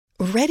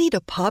Ready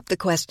to pop the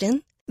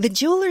question? The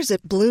jewelers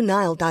at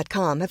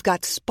BlueNile.com have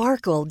got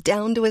sparkle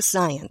down to a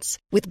science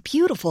with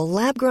beautiful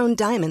lab-grown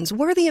diamonds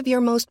worthy of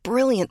your most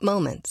brilliant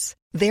moments.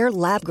 Their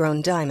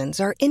lab-grown diamonds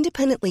are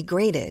independently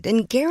graded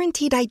and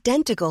guaranteed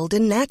identical to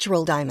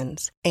natural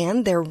diamonds,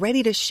 and they're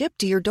ready to ship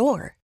to your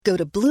door. Go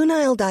to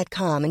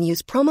BlueNile.com and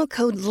use promo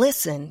code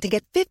LISTEN to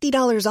get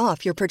 $50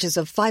 off your purchase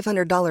of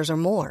 $500 or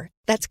more.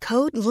 That's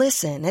code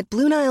LISTEN at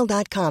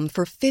BlueNile.com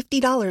for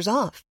 $50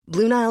 off.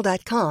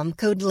 BlueNile.com,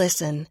 code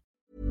LISTEN.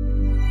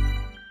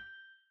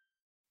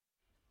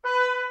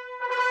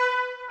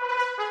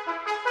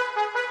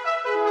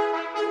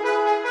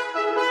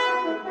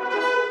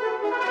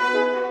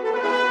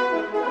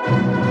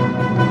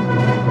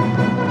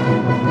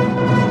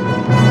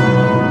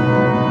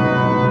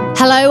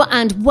 Hello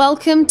and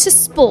welcome to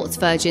Sports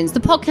Virgins, the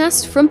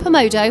podcast from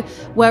Pomodo,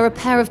 where a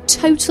pair of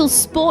total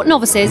sport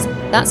novices,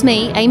 that's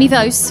me, Amy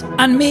Vose,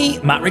 and me,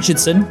 Matt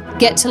Richardson,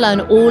 get to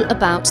learn all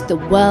about the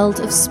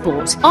world of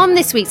sport. On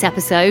this week's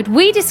episode,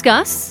 we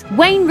discuss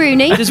Wayne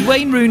Rooney. Does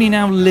Wayne Rooney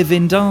now live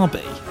in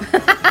Derby?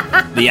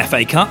 The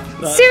FA Cup?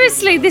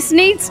 Seriously, this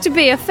needs to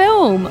be a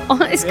film.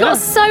 It's got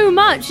so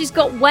much. You've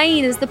got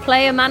Wayne as the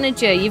player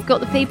manager. You've got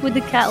the people with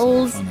the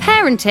kettles.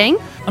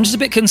 Parenting. I'm just a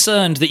bit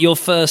concerned that your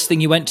first thing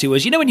you went to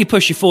was, you know when you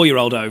push your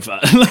 4-year-old over?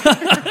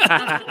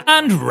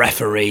 And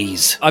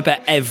referees. I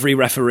bet every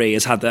referee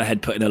has had their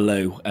head put in a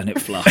loo and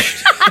it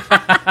flushed.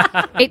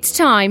 It's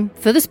time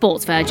for the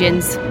Sports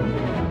Virgins.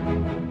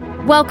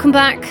 Welcome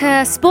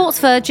back, Sports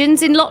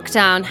Virgins in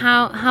lockdown.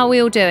 How are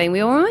we all doing? We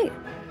all right?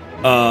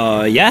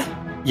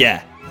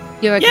 Yeah.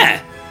 You're okay?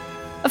 Yeah.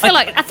 I feel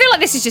like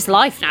this is just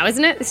life now,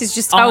 isn't it? This is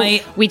just how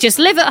we just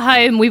live at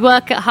home, we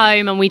work at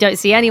home, and we don't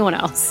see anyone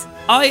else.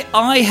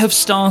 I have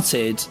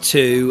started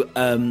to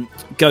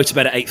go to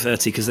bed at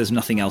 8:30 because there's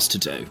nothing else to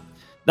do.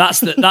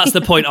 That's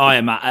the point I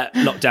am at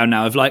lockdown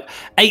now. Of like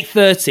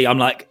 8:30, I'm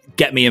like,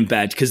 get me in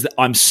bed because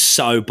I'm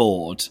so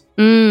bored.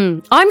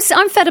 I'm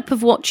fed up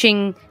of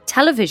watching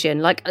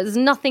television. Like, there's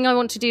nothing I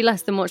want to do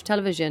less than watch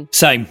television.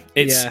 Same.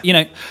 It's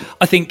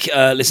I think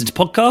listen to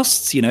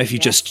podcasts. You know, if you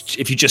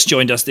just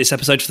joined us this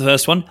episode for the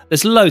first one,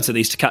 there's loads of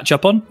these to catch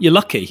up on. You're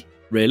lucky,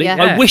 really.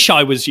 Yeah. I wish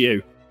I was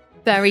you.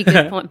 Very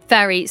good point.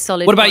 Very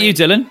solid. What about you,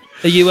 Dylan?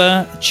 Are you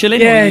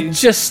chilling? Yeah,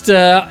 just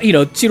do you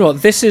know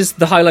what? This is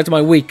the highlight of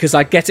my week because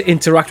I get to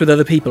interact with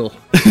other people.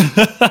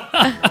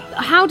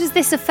 How does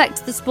this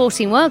affect the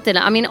sporting world,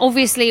 Dylan? I mean,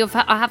 obviously,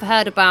 I have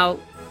heard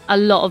about a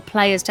lot of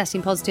players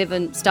testing positive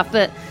and stuff,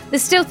 but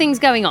there's still things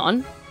going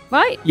on,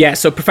 right? Yeah,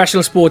 so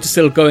professional sport is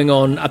still going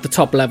on at the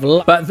top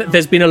level, but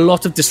there's been a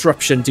lot of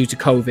disruption due to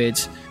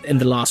COVID in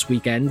the last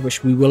weekend,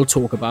 which we will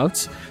talk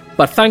about.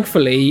 But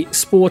thankfully,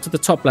 sport at the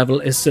top level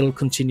is still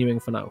continuing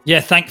for now. Yeah,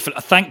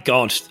 thank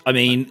God. I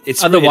mean,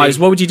 it's otherwise,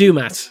 really, what would you do,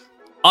 Matt?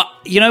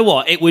 You know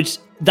what?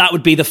 That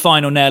would be the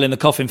final nail in the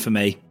coffin for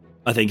me.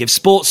 I think if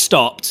sports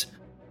stopped,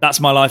 that's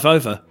my life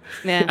over.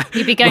 Yeah,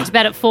 you'd be going to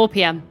bed at 4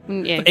 p.m,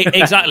 wouldn't you?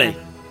 Exactly.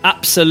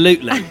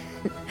 Absolutely.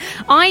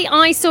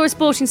 I saw a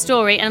sporting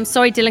story, and I'm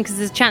sorry, Dylan, because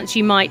there's a chance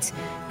you might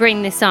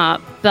bring this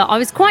up, but I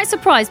was quite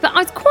surprised, but I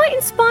was quite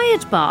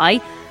inspired by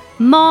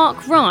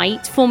Mark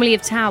Wright, formerly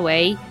of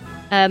Towie,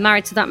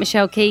 married to that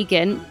Michelle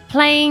Keegan,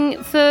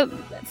 playing for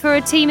a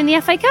team in the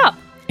FA Cup.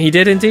 He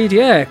did indeed,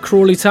 yeah.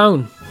 Crawley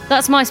Town.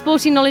 That's my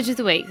sporting knowledge of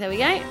the week. There we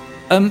go.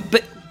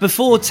 But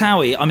before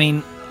Towie, I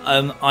mean,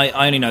 I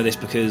only know this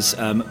because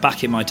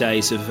back in my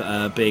days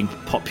of being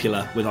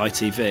popular with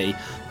ITV,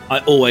 I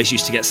always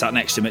used to get sat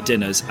next to him at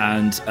dinners,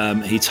 and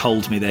he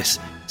told me this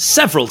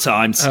several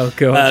times. Oh,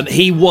 God.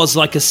 He was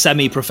like a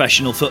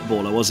semi-professional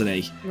footballer, wasn't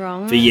he?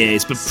 Wrong. For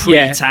years, but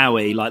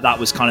pre-Towie, like that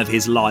was kind of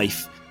his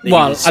life.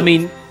 Well, I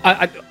mean,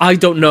 I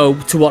don't know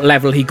to what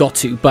level he got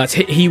to, but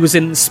he was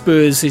in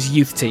Spurs'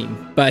 youth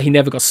team, but he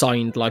never got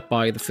signed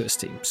by the first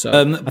team. So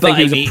I think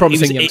he was a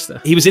promising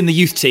youngster. He was in the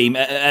youth team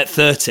at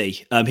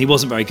 30. He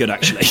wasn't very good,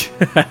 actually.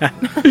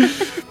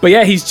 But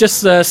yeah, he's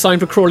just signed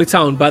for Crawley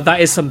Town, but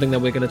that is something that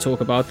we're going to talk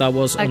about. That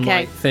was on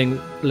my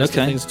list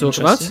of things to talk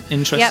about.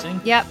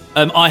 Interesting. Yep.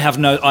 I have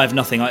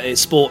nothing.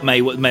 Sport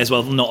may as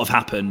well not have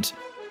happened.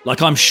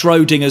 Like, I'm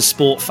Schrodinger's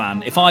sport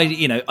fan. If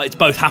it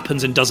both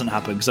happens and doesn't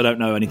happen because I don't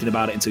know anything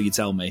about it until you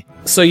tell me.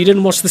 So you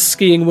didn't watch the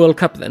skiing World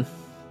Cup then?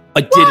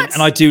 I didn't,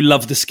 and I do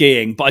love the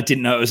skiing, but I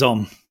didn't know it was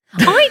on.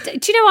 Do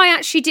you know, I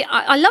actually did.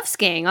 I love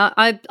skiing.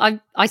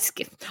 I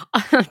ski.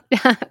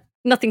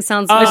 Nothing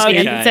sounds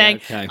risky than saying,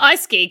 okay. I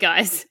ski,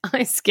 guys.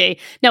 I ski.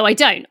 No, I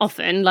don't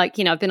often. I've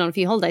been on a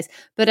few holidays.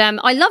 But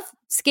I love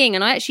skiing,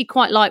 and I actually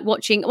quite like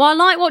watching... Well, I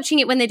like watching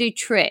it when they do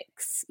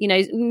tricks,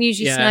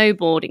 usually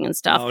snowboarding and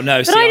stuff. Oh,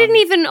 no. But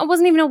I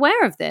wasn't even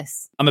aware of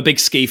this. I'm a big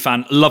ski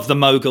fan. Love the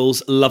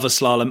moguls. Love a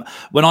slalom.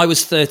 When I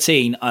was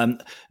 13,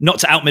 not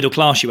to out middle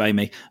class you,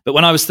 Amy, but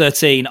when I was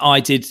 13,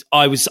 I'd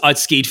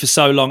skied for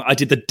so long. I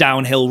did the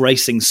downhill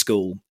racing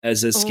school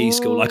as a ski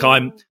school. I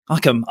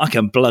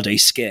can bloody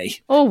ski.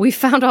 Oh, we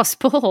found our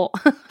sport.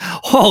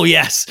 Oh,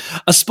 yes.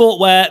 A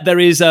sport where there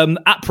is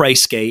après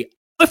ski.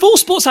 If all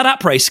sports had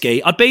après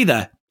ski, I'd be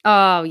there.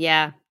 Oh,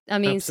 yeah. I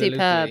mean,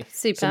 absolutely.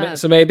 Superb.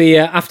 So maybe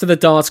after the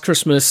darts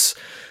Christmas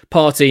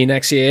party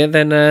next year,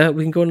 then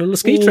we can go on a little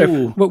ski trip.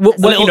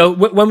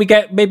 When we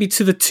get maybe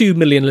to the 2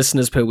 million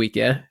listeners per week,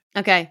 yeah?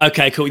 Okay.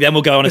 Okay, cool. Then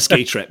we'll go on a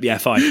ski trip. Yeah,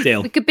 fine.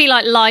 Deal. We could be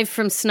like live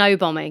from snow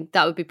bombing.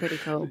 That would be pretty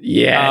cool.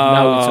 Yeah,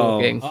 now we're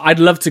talking. I'd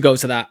love to go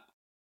to that.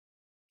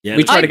 Yeah,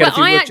 we try to get a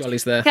few work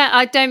jollies there.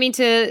 I don't mean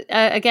to,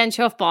 again,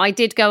 show off, but I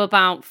did go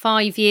about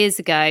 5 years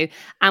ago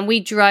and we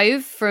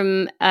drove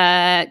from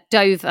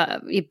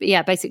Dover.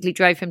 Yeah, basically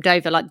drove from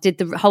Dover, like did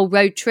the whole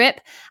road trip.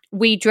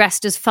 We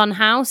dressed as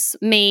Funhouse.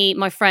 Me,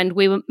 my friend,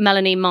 we were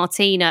Melanie,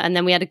 Martina, and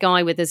then we had a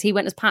guy with us. He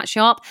went as Pat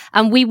Sharp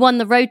and we won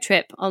the road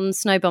trip on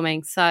snow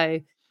bombing.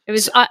 So it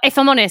was, if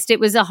I'm honest, it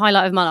was a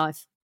highlight of my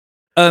life.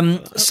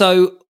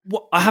 So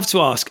I have to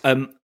ask,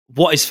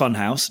 what is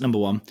Funhouse, number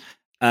one?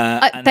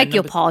 I beg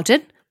your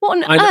pardon? What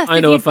on earth?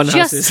 I know what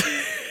Funhouse is.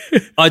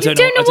 I don't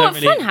know what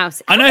Funhouse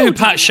is. I know who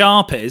Pat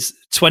Sharp is.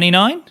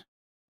 29?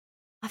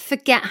 I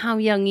forget how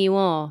young you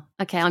are.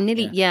 Okay, I am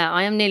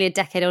nearly a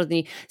decade older than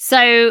you.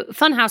 So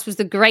Funhouse was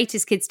the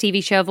greatest kids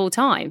TV show of all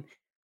time,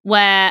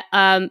 where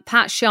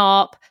Pat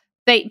Sharp,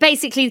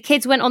 basically the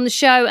kids went on the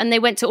show and they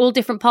went to all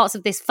different parts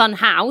of this fun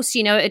house.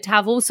 You know, it'd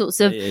have all sorts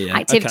of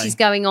activities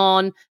going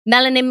on.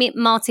 Melanie and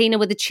Martina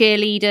were the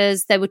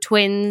cheerleaders. They were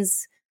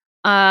twins.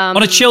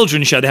 On a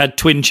children's show, they had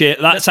twin cheer.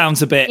 That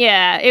sounds a bit.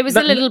 Yeah, it was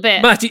a little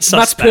bit.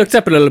 Matt's perked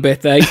up a little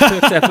bit there.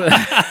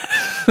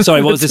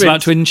 Sorry, what was this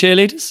about twin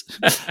cheerleaders?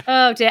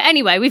 Oh dear.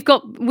 Anyway,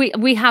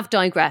 we have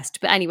digressed,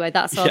 but anyway,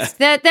 that's us.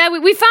 There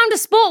we found a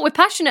sport we're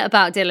passionate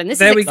about, Dylan.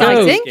 This is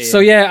exciting. Go. So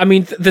yeah, I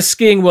mean, the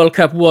skiing World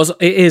Cup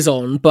is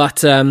on,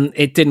 but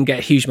it didn't get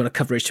a huge amount of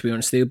coverage, to be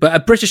honest with you. But a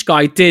British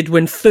guy did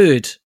win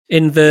third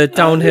in the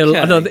downhill,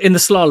 in the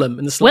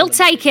slalom. We'll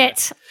take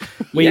it.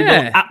 We will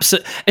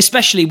absolutely,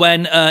 especially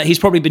when he's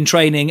probably been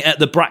training at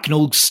the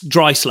Bracknell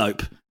dry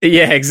slope.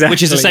 Yeah, exactly.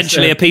 Which is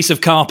essentially a piece of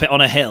carpet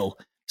on a hill.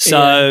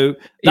 So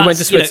he went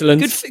to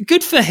Switzerland.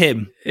 Good for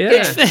him. Yeah.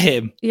 Good for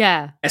him.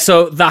 Yeah.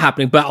 So that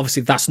happening, but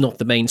obviously that's not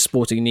the main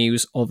sporting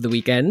news of the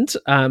weekend.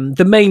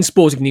 The main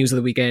sporting news of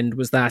the weekend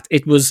was that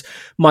it was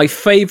my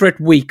favourite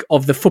week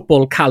of the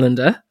football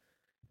calendar,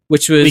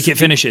 which was week it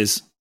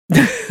finishes.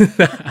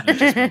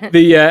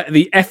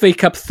 the FA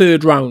Cup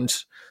third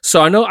round.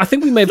 So I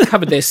think we may have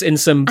covered this in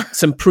some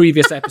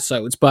previous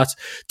episodes, but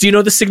do you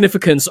know the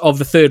significance of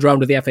the third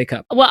round of the FA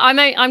Cup? Well, I'm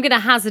going to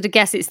hazard a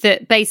guess. It's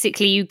that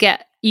basically you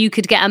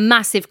could get a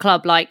massive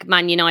club like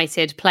Man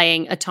United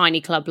playing a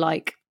tiny club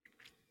like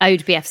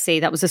Ode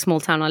BFC. That was a small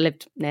town I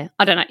lived near.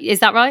 I don't know.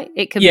 Is that right?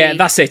 It could be. Yeah,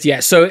 that's it. Yeah.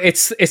 So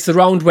it's the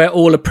round where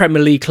all the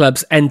Premier League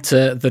clubs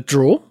enter the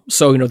draw.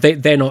 So,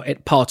 they're not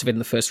part of it in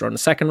the first round, the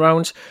second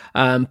round.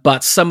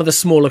 But some of the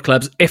smaller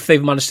clubs, if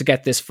they've managed to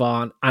get this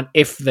far and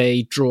if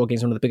they draw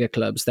against one of the bigger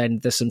clubs,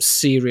 then there's some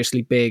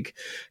seriously big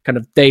kind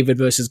of David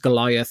versus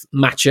Goliath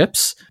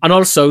matchups. And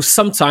also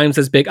sometimes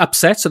there's big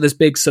upsets. So there's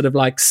big sort of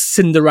like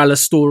Cinderella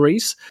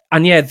stories.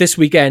 And yeah, this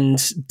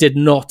weekend did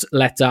not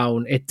let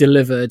down. It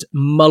delivered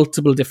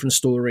multiple different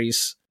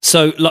stories.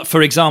 So, like,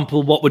 for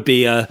example, what would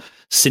be a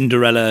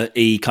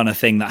Cinderella-y kind of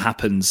thing that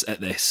happens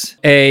at this?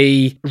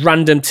 A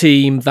random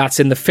team that's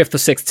in the 5th or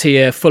 6th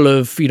tier full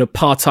of,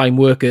 part-time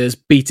workers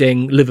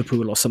beating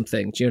Liverpool or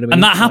something. Do you know what I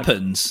mean? And that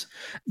happens?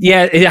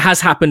 Yeah, it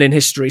has happened in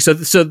history. So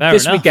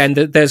this weekend,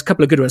 there's a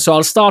couple of good ones. So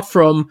I'll start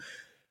from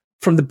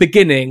the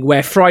beginning,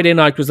 where Friday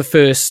night was the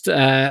first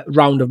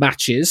round of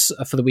matches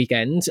for the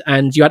weekend,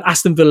 and you had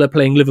Aston Villa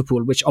playing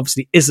Liverpool, which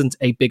obviously isn't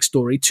a big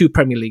story, 2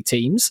 Premier League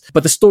teams.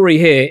 But the story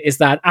here is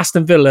that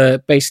Aston Villa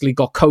basically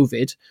got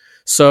COVID.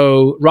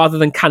 So rather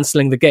than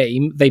cancelling the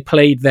game, they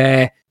played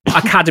their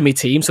academy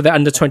team, so they're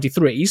under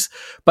 23s,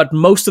 but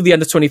most of the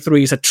under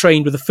 23s had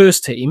trained with the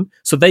first team,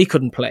 so they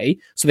couldn't play.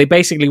 So they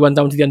basically went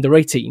down to the under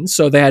 18s.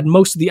 So they had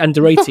most of the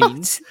under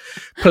 18s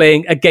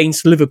playing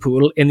against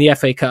Liverpool in the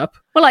FA Cup.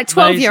 Well, like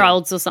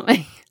 12-year-olds or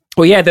something.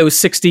 Well, yeah, there was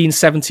 16,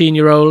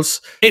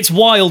 17-year-olds. It's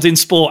wild in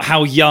sport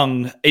how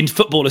young, in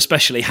football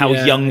especially, how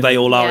young they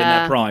all are in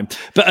their prime.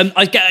 But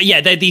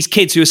they're these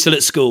kids who are still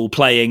at school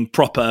playing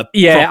proper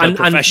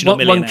professional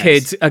millionaires. One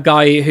kid, a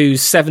guy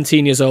who's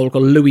 17 years old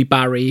called Louis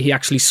Barry, he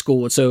actually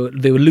scored. So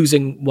they were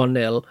losing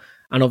 1-0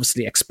 and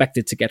obviously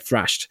expected to get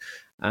thrashed.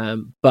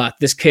 But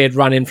this kid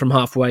ran in from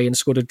halfway and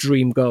scored a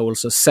dream goal.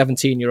 So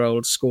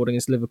 17-year-old scored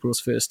against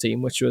Liverpool's first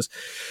team, which was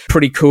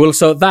pretty cool.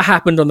 So that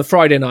happened on the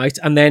Friday night.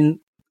 And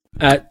then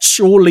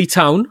Chorley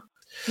Town.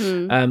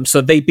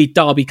 So they beat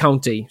Derby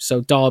County. So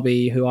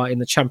Derby, who are in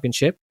the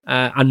Championship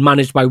and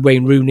managed by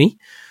Wayne Rooney.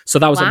 So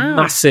that was a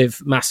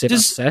massive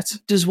upset.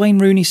 Does Wayne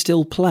Rooney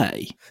still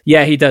play?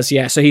 Yeah, he does.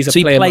 Yeah, so he's a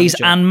player. He plays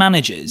manager. And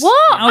manages.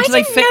 What? How do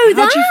you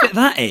fit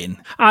that in?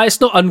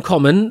 It's not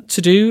uncommon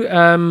to do.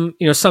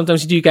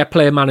 Sometimes you do get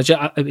player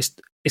manager.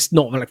 It's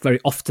not like very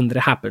often that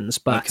it happens,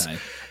 but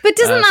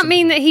doesn't that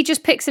mean that he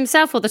just picks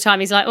himself all the time?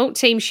 He's like,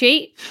 team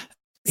sheet.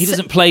 He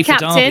doesn't play for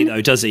Derby,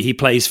 though, does he? He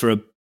plays for a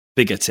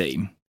bigger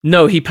team.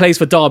 No, he plays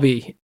for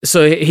Derby.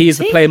 So he is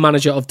the player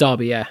manager of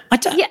Derby, yeah.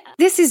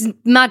 This is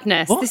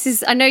madness. What? This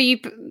is, I know you...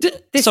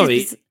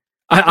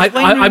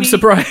 I'm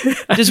surprised.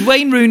 Does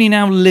Wayne Rooney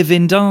now live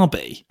in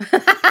Derby?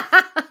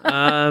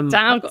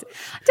 I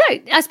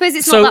suppose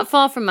it's not that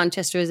far from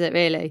Manchester, is it,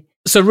 really?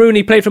 So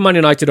Rooney played for Man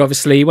United,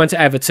 obviously. He went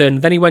to Everton.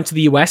 Then he went to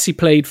the US. He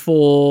played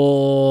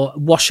for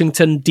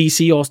Washington,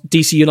 DC, or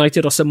DC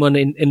United, or someone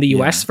in the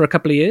US for a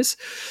couple of years.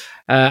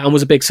 And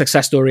was a big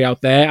success story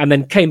out there. And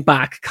then came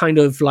back kind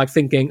of like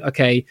thinking,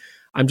 okay,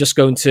 I'm just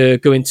going to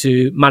go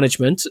into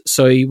management.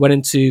 So he went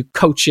into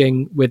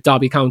coaching with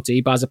Derby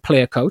County, but as a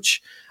player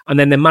coach. And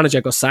then the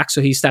manager got sacked,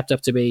 so he stepped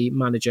up to be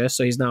manager.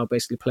 So he's now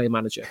basically player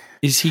manager.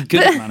 Is he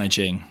good at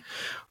managing?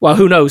 Well,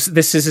 who knows?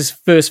 This is his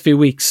first few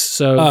weeks.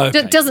 So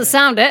doesn't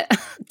sound it.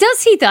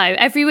 Does he, though,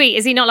 every week?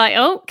 Is he not like,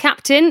 oh,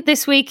 captain,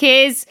 this week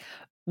is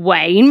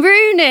Wayne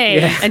Rooney,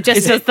 and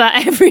just does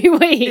that every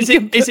week?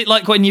 Is it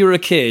like when you were a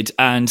kid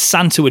and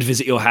Santa would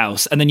visit your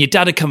house and then your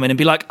dad would come in and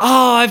be like,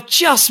 oh, I've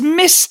just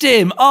missed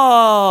him.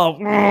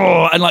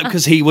 And like,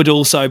 because he would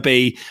also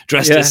be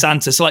dressed as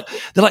Santa. So like,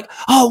 they're like,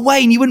 oh,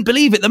 Wayne, you wouldn't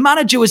believe it. The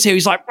manager was here.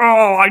 He's like,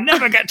 oh, I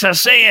never get to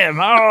see him.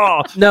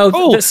 Oh, no.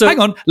 Hang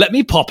on. Let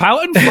me pop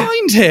out and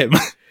find him.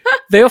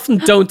 They often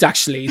don't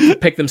actually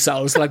pick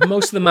themselves. Like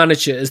most of the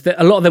managers,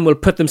 a lot of them will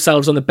put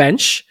themselves on the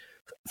bench,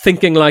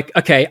 thinking like,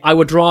 okay, I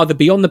would rather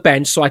be on the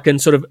bench so I can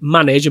sort of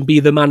manage and be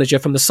the manager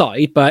from the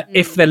side. But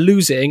if they're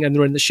losing and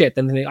they're in the shit,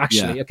 then they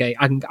actually, okay,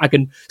 I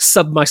can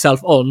sub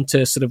myself on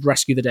to sort of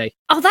rescue the day.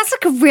 Oh, that's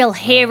like a real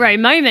hero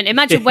moment.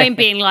 Imagine Wayne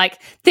being like,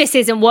 this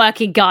isn't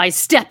working, guys,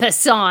 step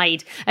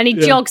aside. And he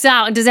jogs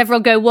out, and does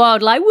everyone go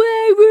wild like,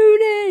 way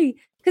Rooney?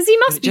 Because he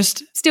must be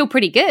still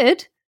pretty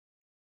good.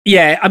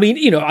 Yeah, I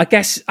mean, I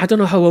guess, I don't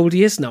know how old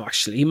he is now,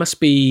 actually. He must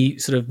be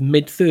sort of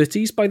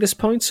mid-30s by this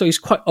point, so he's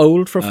quite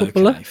old for a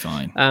footballer. Okay,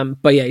 fine.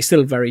 But yeah, he's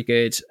still very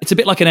good. It's a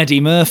bit like an Eddie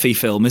Murphy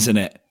film, isn't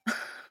it?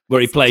 Where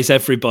he plays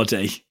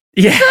everybody.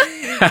 Yeah.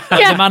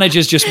 The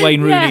manager's just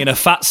Wayne Rooney in a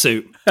fat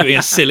suit, doing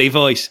a silly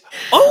voice.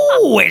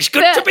 Oh, it's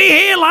good to be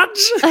here,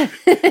 lads.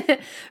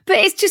 But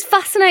it's just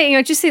fascinating.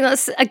 I just think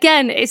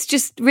it's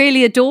just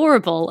really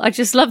adorable. I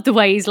just love the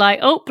way he's like,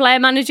 oh, player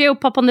manager, he'll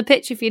pop on the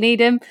pitch if you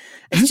need him.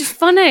 It's just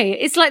funny.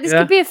 It's like this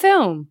could be a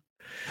film.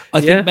 I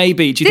think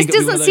maybe. Do you think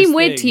this doesn't seem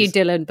weird to you,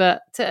 Dylan,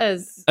 but to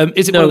us.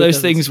 Is it one of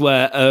those things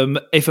where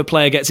if a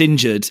player gets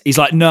injured, he's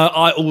like, no,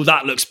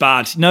 that looks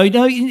bad. No,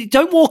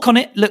 don't walk on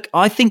it. Look,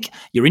 I think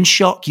you're in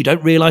shock. You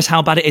don't realise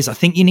how bad it is. I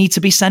think you need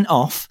to be sent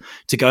off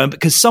to go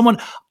because someone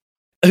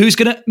who's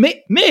going to...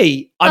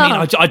 Me? I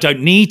mean, I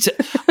don't need to...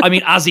 I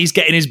mean, as he's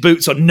getting his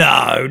boots on, no,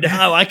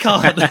 I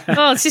can't.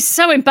 It's just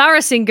so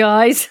embarrassing,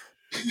 guys.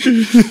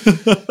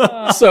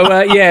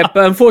 But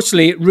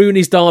unfortunately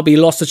Rooney's Derby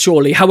lost to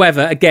Chorley.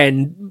 However,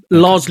 again,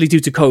 largely due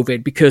to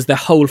COVID, because their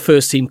whole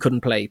first team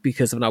couldn't play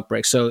because of an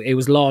outbreak. So it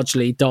was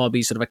largely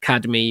Derby's sort of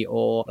academy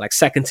or like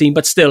second team.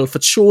 But still, for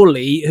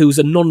Chorley, who's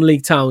a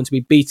non-league town, to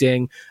be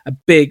beating a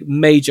big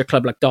major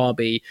club like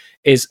Derby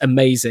is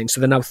amazing. So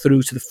they're now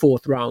through to the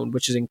fourth round,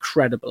 which is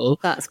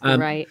incredible. That's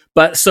great.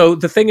 But so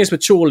the thing is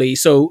with Chorley,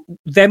 so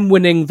them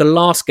winning the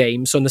last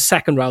game, so in the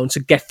second round to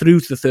get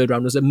through to the third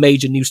round was a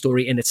major news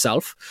story in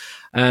itself.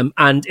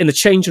 And in the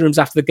changing rooms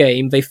after the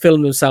game, they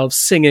filmed themselves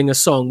singing a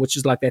song, which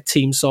is like their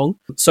team song.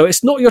 So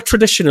it's not your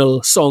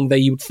traditional song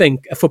that you would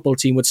think a football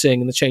team would sing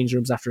in the changing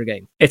rooms after a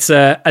game. It's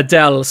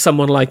Adele,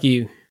 Someone Like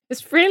You.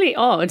 It's really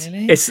odd.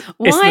 Really? It's the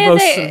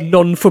most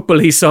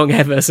non-football-y song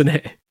ever, isn't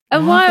it?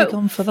 And why have they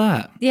gone for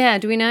that? Yeah,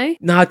 do we know?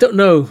 No, I don't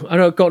know.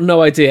 I've got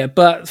no idea.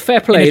 But fair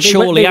play. In a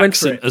Chorley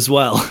accent as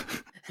well.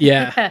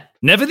 Yeah.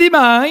 Never the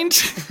mind.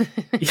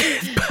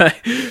 But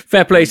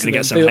fair play to them.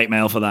 Get some hate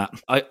mail for that.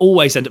 I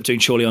always end up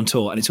doing Chorley on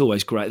tour, and it's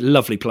always great.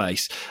 Lovely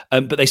place.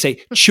 But they say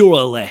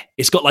Chorley.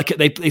 It's got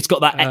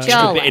that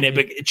extra bit in it.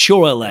 But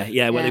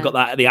Chorley, where they've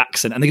got the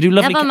accent, and they can do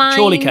lovely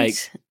Chorley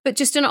cakes. But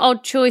just an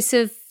odd choice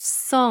of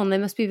song. They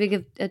must be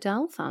big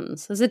Adele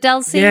fans. Has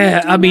Adele seen it?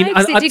 Yeah, I mean,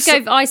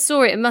 I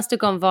saw it. It must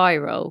have gone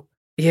viral.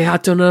 Yeah, I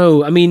don't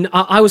know. I mean,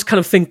 I was kind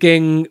of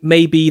thinking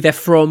maybe they're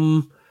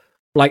from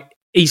like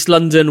East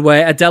London,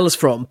 where Adele's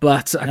from,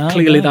 but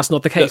clearly that's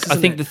not the case. Look, I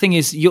think the thing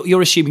is,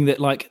 you're assuming that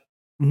like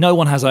no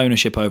one has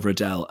ownership over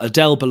Adele.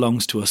 Adele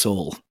belongs to us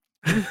all.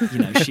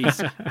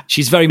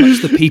 She's very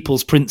much the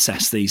people's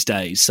princess these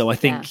days. So I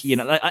think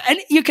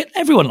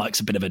everyone likes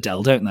a bit of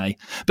Adele, don't they?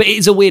 But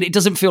it's it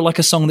doesn't feel like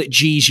a song that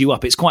G's you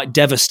up. It's quite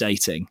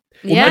devastating.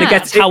 Yeah,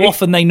 and how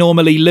often they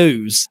normally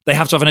lose. They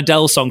have to have an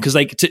Adele song because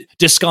they to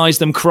disguise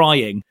them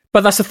crying.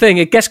 But that's the thing,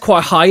 it gets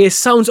quite high. It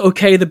sounds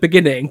okay at the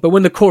beginning, but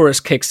when the chorus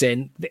kicks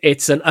in,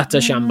 it's an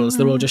utter shambles.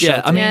 They're all just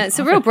shouting. It's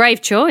a real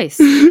brave choice.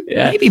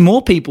 Maybe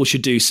more people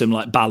should do some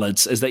like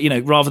ballads, as that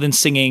rather than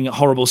singing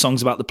horrible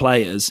songs about the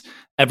players,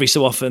 every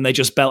so often they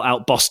just belt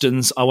out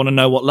Boston's I Want to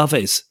Know What Love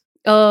Is.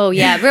 Oh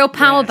yeah, real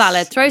power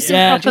ballad. Throw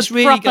some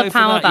proper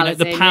power ballads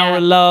the power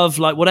of love,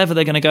 like whatever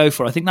they're going to go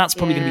for. I think that's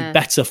probably going to be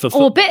better for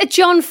football. Or a bit of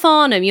John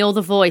Farnham, You're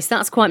the Voice.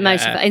 That's quite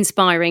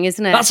inspiring,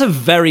 isn't it?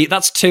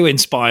 That's too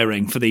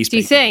inspiring for these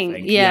people. Do you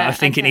think? I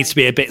think it needs to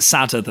be a bit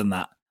sadder than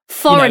that.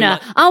 Foreigner,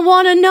 I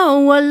want to know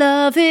what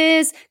love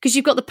is, because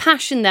you've got the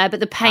passion there, but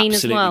the pain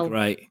as well.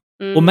 Great.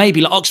 Or maybe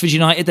like Oxford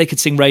United, they could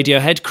sing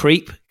Radiohead,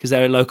 Creep, because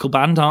they're a local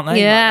band, aren't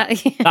they? Yeah.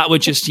 Like that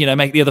would just,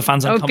 make the other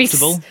fans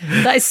uncomfortable.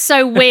 That is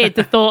so weird,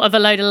 the thought of a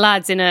load of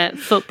lads in a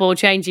football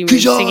changing room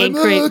singing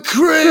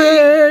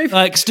Creep.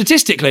 Like,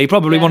 statistically,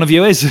 probably one of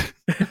you is.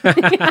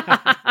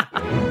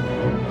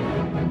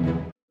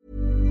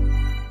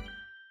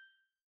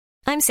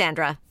 I'm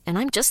Sandra, and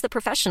I'm just the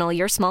professional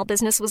your small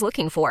business was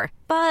looking for.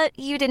 But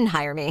you didn't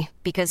hire me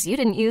because you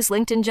didn't use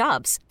LinkedIn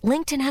Jobs.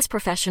 LinkedIn has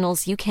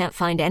professionals you can't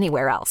find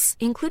anywhere else,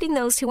 including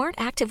those who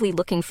aren't actively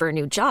looking for a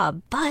new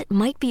job, but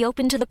might be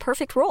open to the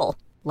perfect role,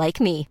 like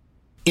me.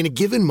 In a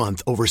given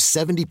month, over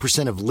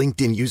 70% of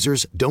LinkedIn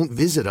users don't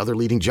visit other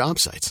leading job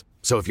sites.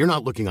 So if you're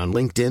not looking on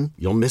LinkedIn,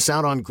 you'll miss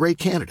out on great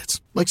candidates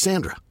like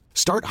Sandra.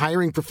 Start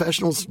hiring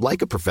professionals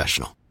like a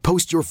professional.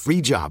 Post your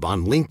free job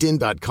on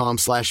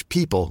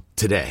linkedin.com/people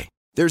today.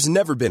 There's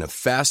never been a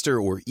faster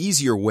or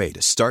easier way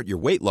to start your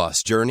weight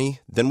loss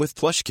journey than with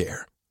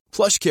PlushCare.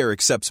 PlushCare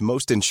accepts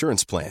most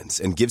insurance plans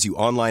and gives you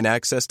online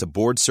access to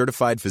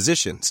board-certified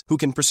physicians who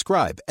can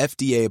prescribe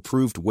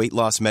FDA-approved weight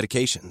loss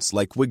medications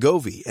like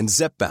Wegovy and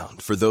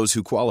Zepbound for those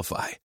who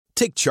qualify.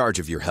 Take charge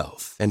of your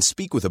health and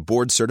speak with a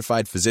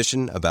board-certified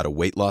physician about a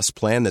weight loss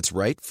plan that's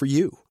right for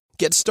you.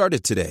 Get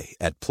started today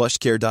at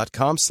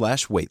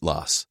plushcare.com/weight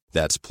loss.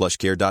 That's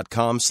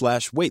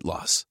plushcare.com/weight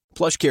loss.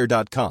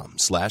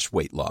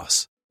 plushcare.com/weight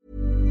loss.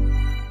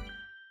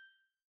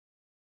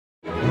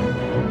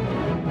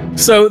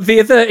 So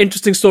the other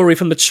interesting story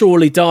from the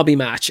Chorley Derby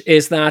match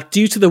is that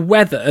due to the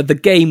weather, the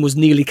game was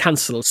nearly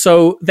cancelled.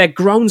 So their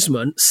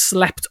groundsman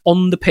slept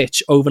on the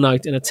pitch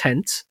overnight in a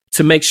tent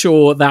to make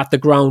sure that the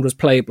ground was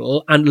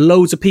playable, and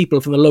loads of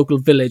people from the local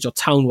village or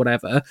town,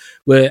 whatever,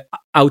 were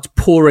out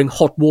pouring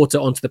hot water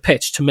onto the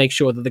pitch to make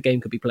sure that the game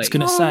could be played. I was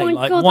going to say,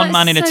 one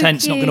man in a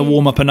tent's not going to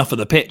warm up enough of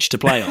the pitch to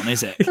play on,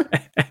 is it? Well,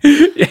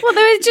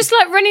 they were just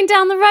like running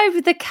down the road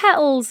with the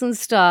kettles and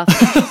stuff.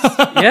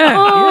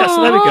 Yeah,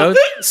 so there we go.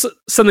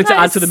 Something to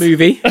add to the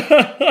movie.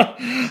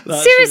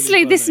 Seriously,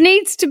 really this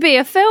needs to be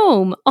a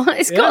film.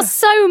 It's got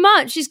so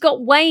much. It's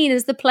got Wayne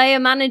as the player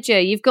manager.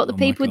 You've got the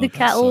people with the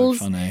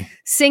kettles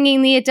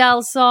singing the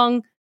Adele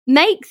song.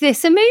 Make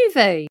this a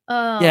movie.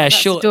 Yeah,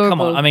 sure. Adorable.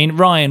 Come on. I mean,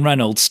 Ryan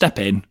Reynolds, step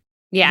in.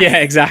 Yeah,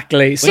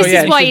 exactly. So,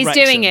 this is why he's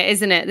doing it,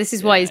 isn't it? This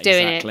is why he's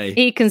doing it.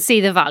 He can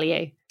see the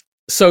value.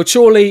 So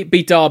Chorley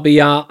beat Derby,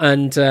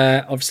 and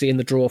obviously in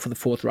the draw for the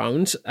fourth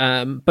round.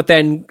 But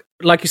then,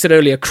 like you said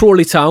earlier,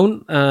 Crawley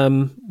Town,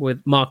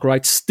 with Mark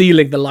Wright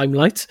stealing the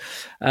limelight.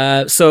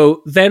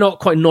 So they're not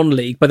quite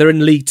non-league, but they're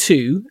in League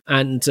Two,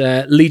 and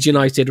Leeds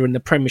United are in the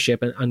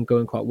Premiership and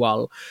going quite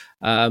well.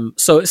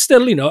 So it's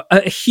still,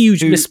 a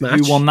huge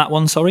mismatch. Who won that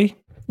one, sorry?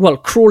 Well,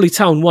 Crawley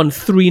Town won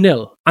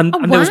 3-0. And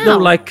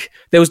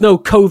there was no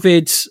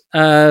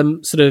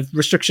COVID sort of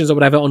restrictions or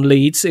whatever on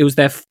Leeds. It was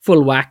their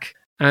full whack.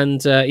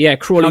 And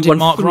Crawley won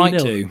Mark 3-0. Wright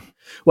do?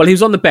 Well, he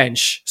was on the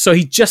bench, so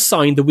he just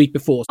signed the week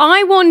before.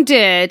 I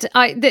wondered,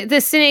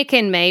 the cynic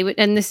in me,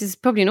 and this is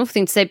probably an awful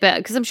thing to say, but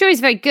because I'm sure he's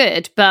very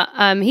good, but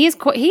he is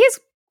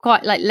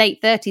quite like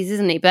late 30s,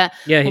 isn't he? But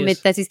or mid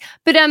 30s.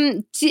 But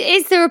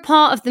is there a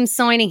part of them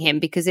signing him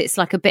because it's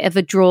like a bit of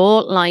a draw,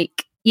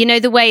 like?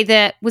 The way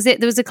that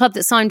there was a club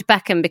that signed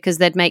Beckham because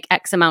they'd make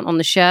X amount on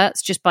the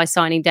shirts just by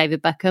signing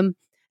David Beckham.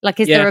 Like,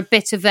 is there a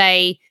bit of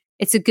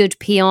it's a good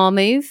PR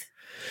move?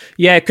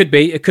 Yeah, it could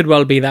be. It could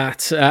well be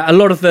that. A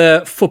lot of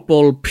the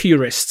football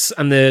purists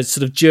and the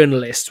sort of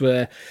journalists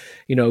were,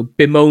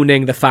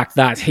 bemoaning the fact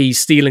that he's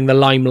stealing the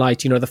limelight.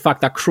 The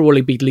fact that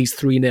Crawley beat Leeds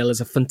 3-0 is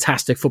a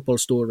fantastic football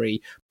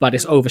story, but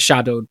it's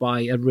overshadowed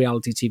by a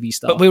reality TV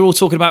star. But we were all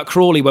talking about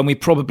Crawley when we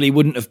probably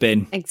wouldn't have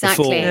been.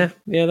 Exactly. Before.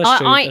 Yeah, that's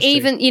true. I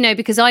even,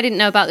 because I didn't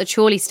know about the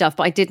Chorley stuff,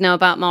 but I did know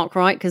about Mark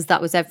Wright because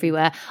that was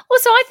everywhere.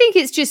 Also, I think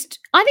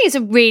it's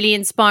a really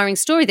inspiring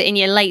story that in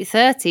your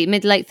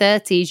mid-late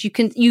 30s,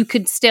 you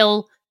could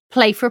still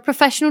play for a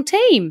professional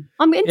team.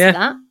 I'm into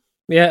that.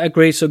 Yeah,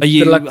 agree. So are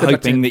you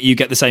hoping that you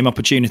get the same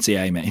opportunity,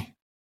 Amy?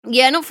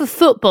 Yeah, not for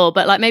football,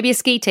 but like maybe a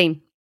ski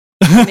team.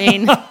 I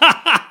mean,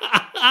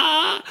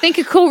 think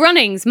of Cool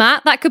Runnings,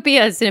 Matt. That could be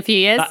us in a few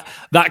years.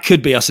 That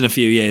could be us in a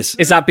few years.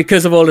 Is that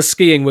because of all the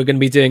skiing we're going to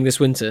be doing this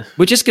winter?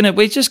 We're just gonna.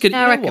 You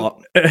know what?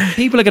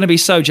 People are going to be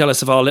so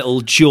jealous of our little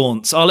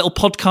jaunts, our little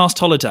podcast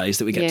holidays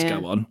that we get to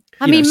go on.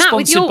 I mean, Matt,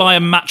 sponsored by a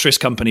mattress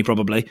company,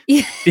 probably.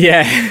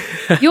 Yeah.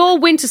 Your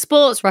winter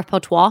sports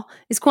repertoire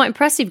is quite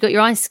impressive. You've got your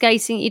ice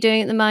skating that you're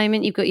doing at the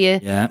moment. You've got your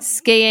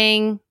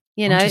skiing.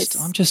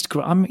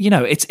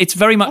 It's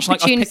very much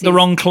like I picked the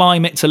wrong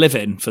climate to live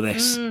in for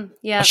this.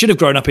 I should have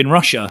grown up in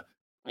Russia.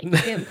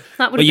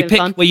 That would have been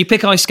fun. Where you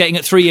pick ice skating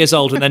at 3 years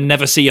old and then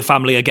never see your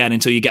family again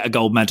until you get a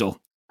gold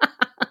medal.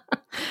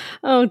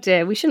 Oh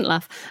dear, we shouldn't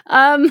laugh.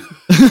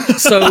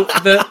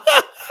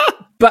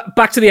 But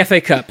back to the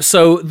FA Cup.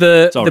 So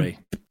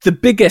the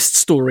biggest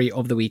story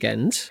of the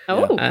weekend,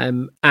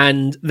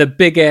 and the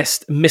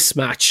biggest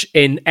mismatch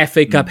in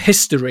FA Cup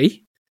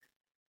history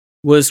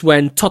was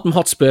when Tottenham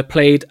Hotspur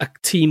played a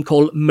team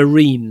called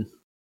Marine.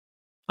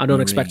 I don't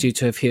expect you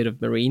to have heard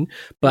of Marine,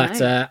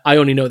 but I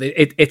only know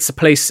that it's a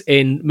place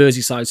in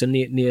Merseyside, so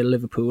near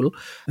Liverpool.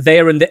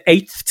 They're in the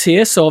 8th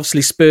tier, so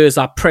obviously Spurs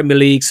are Premier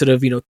League, sort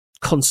of,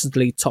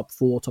 constantly top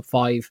 4, top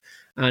 5,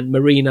 and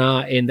Marine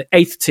are in the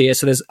 8th tier,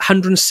 so there's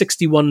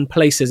 161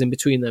 places in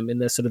between them in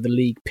the sort of the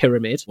league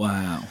pyramid.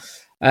 Wow.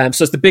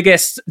 So it's the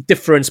biggest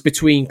difference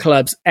between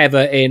clubs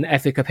ever in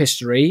FA Cup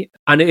history.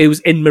 And it was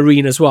in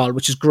Marine as well,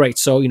 which is great.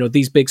 So,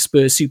 these big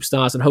Spurs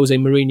superstars and Jose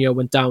Mourinho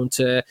went down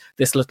to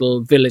this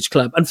little village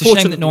club. Unfortunately, it's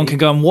a shame that no one can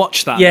go and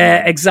watch that.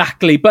 Yeah,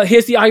 exactly. But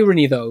here's the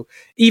irony, though.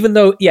 Even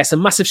though, yes, a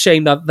massive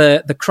shame that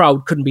the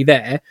crowd couldn't be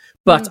there.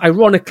 But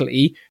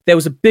ironically, there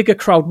was a bigger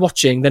crowd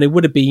watching than it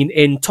would have been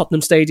in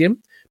Tottenham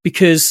Stadium,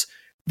 because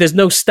there's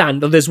no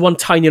stand, or there's one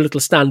tiny little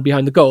stand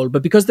behind the goal,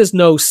 but because there's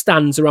no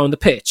stands around the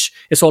pitch,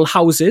 it's all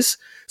houses.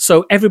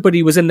 So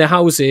everybody was in their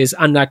houses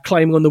and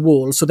climbing on the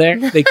wall, so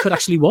they could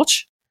actually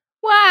watch.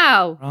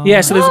 Wow.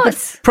 Yeah, so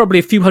there's probably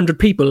a few hundred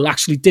people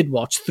actually did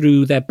watch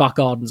through their back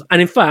gardens.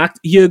 And in fact,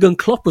 Jurgen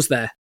Klopp was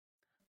there.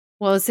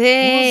 Was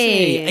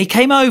he? He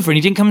came over and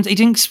he didn't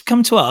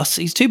come to us.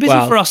 He's too busy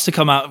for us to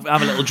come out and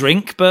have a little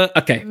drink. But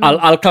okay,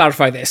 I'll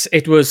clarify this.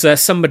 It was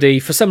somebody,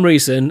 for some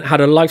reason,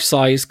 had a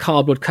life-size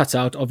cardboard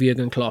cutout of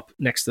Jurgen Klopp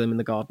next to them in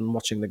the garden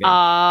watching the game.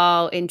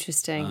 Oh,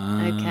 interesting.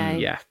 Okay.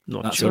 Yeah,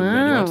 that's a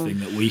really good thing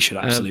that we should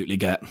absolutely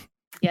get.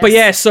 Yes. But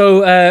yeah,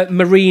 so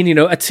Marine,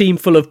 a team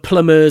full of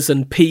plumbers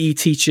and PE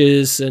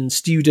teachers and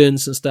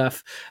students and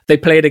stuff. They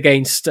played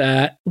against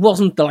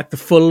wasn't the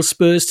full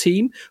Spurs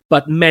team,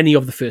 but many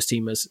of the first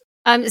teamers.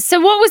 So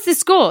what was the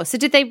score? So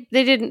did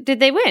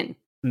they win?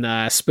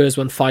 Nah, Spurs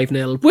won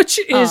 5-0, which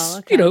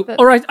is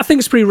all right. I think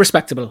it's pretty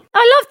respectable.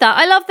 I love that.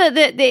 I love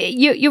that.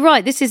 You're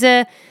right.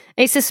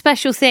 It's a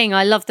special thing.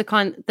 I love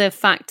the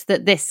fact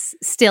that this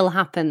still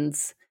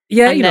happens.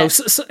 Yeah,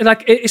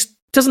 it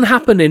doesn't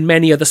happen in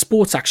many other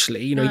sports.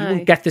 Actually, you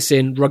won't get this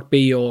in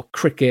rugby or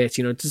cricket.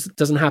 It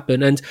doesn't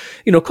happen. And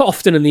quite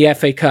often in the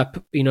FA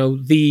Cup,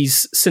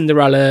 these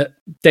Cinderella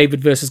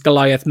David versus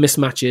Goliath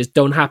mismatches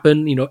don't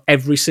happen.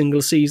 Every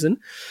single season.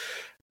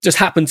 Just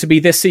happened to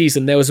be this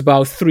season. There was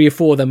about 3 or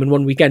 4 of them in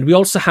one weekend. We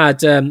also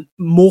had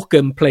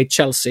Morecambe played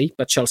Chelsea,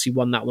 but Chelsea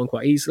won that one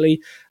quite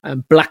easily.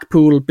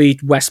 Blackpool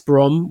beat West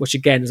Brom, which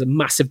again is a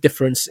massive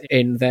difference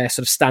in their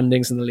sort of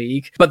standings in the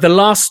league. But the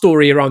last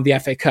story around the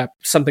FA Cup,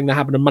 something that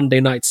happened on Monday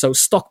night. So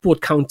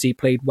Stockport County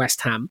played West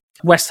Ham.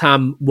 West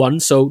Ham won,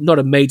 so not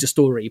a major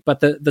story.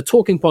 But the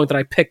talking point that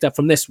I picked up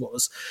from this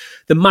was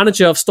the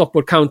manager of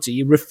Stockport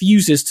County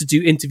refuses to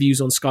do interviews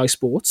on Sky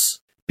Sports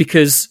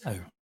because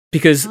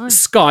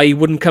Sky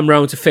wouldn't come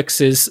round to fix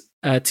his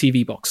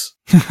TV box.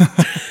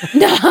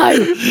 No.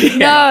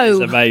 It's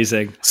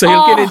amazing. So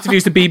he'll give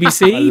interviews to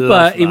BBC,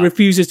 but he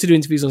refuses to do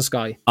interviews on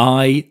Sky.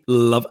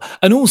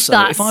 And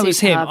also, if I was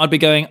him, I'd be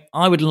going,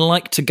 I would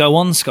like to go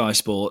on Sky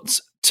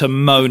Sports to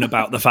moan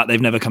about the fact they've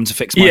never come to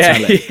fix my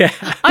telly. Yeah.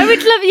 I would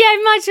love,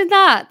 imagine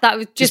that. That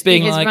would just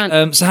being be his like,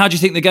 rant. so how do you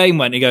think the game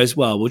went? He goes,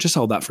 well, we'll just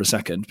hold that for a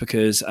second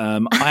because I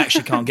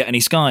actually can't get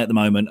any Sky at the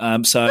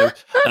moment. So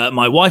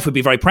my wife would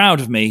be very proud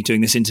of me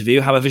doing this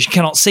interview. However, she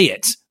cannot see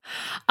it.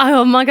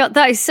 Oh my God,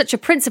 that is such a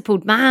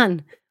principled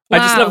man. Wow. I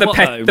just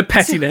love the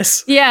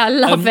pettiness. Yeah, I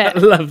love it. I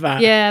love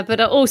that. Yeah,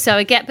 but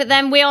also but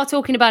then we are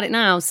talking about it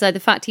now. So the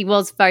fact he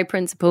was very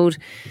principled,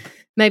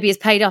 maybe it's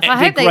paid off.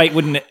 It'd be great,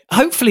 wouldn't it?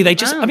 Hopefully they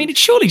just, it'd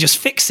surely just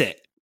fix it.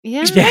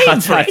 Yeah, is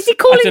he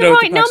calling the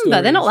right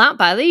number? They're not that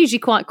bad. They're usually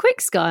quite quick,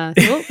 Sky, I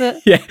thought.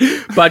 But yeah,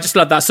 but I just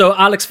love that. So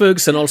Alex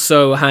Ferguson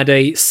also had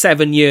a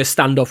 7-year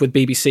standoff with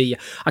BBC.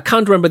 I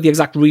can't remember the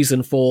exact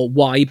reason for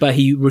why, but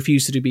he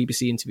refused to do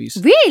BBC interviews.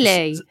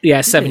 Really?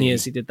 Yeah, 7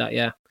 years he did that,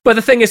 yeah. But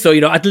the thing is, though,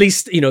 at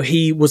least,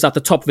 he was at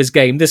the top of his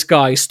game. This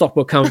guy,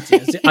 Stockport County,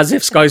 as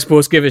if Sky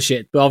Sports give a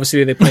shit. But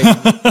obviously they play.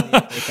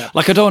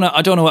 I don't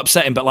want to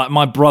upset him, but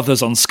my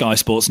brother's on Sky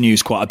Sports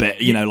News quite a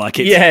bit.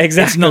 Yeah,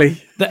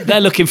 exactly.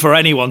 They're looking for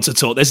anyone to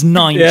talk. There's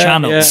 9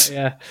 channels.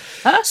 Yeah.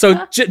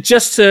 So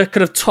just to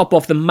kind of top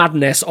off the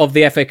madness of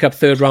the FA Cup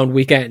third round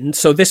weekend.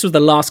 So this was the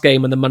last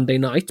game on the Monday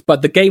night,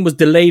 but the game was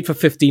delayed for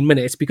 15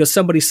 minutes because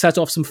somebody set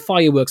off some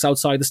fireworks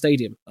outside the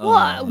stadium.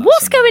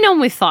 What's going on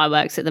with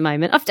fireworks at the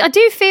moment? I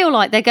do feel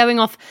like they're going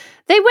off.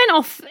 They went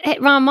off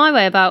around my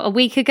way about a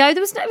week ago. It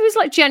was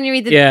like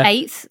January the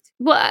 8th.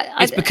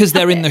 It's because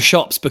they're in the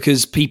shops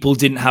because people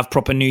didn't have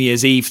proper New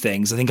Year's Eve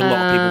things. I think a lot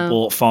of people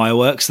bought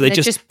fireworks. So they're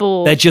just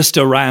bored. They're just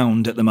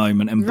around at the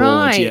moment and bored.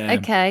 Right,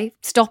 okay.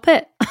 Stop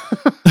it.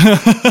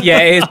 Yeah,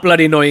 it is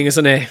bloody annoying,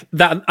 isn't it?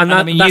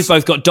 You've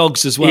both got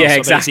dogs as well, yeah, so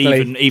exactly.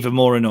 It's even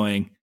more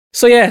annoying.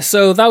 So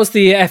that was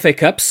the FA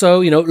Cup. So,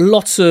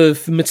 lots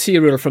of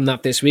material from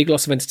that this week,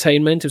 lots of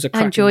entertainment. It was a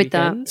cracking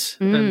weekend.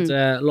 And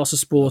lots of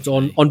sport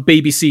on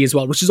BBC as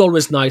well, which is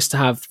always nice to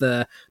have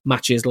the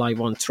matches live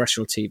on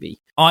terrestrial TV.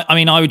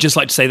 I would just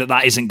like to say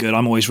that isn't good.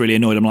 I'm always really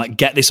annoyed. I'm like,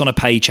 get this on a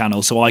pay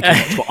channel so I can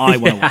watch what I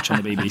want to watch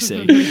on the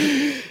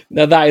BBC.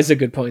 No, that is a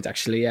good point,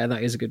 actually. Yeah,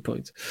 that is a good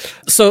point.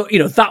 So,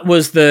 that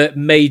was the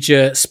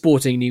major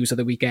sporting news of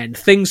the weekend.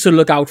 Things to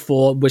look out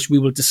for, which we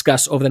will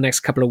discuss over the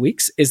next couple of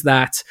weeks, is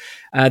that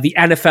the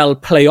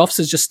NFL playoffs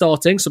is just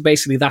starting. So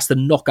basically, that's the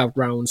knockout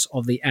rounds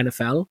of the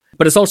NFL.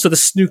 But it's also the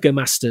Snooker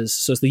Masters.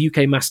 So it's the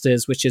UK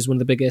Masters, which is one of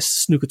the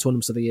biggest snooker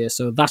tournaments of the year.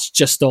 So that's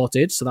just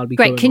started. So that'll be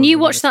great. Can you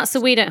watch that so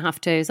we don't have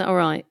to? Is that all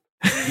right?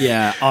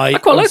 Yeah, I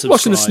quite like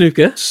watching the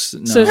snooker. No,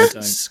 so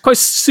it's quite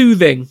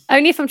soothing.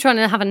 Only if I'm trying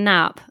to have a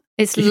nap.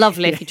 It's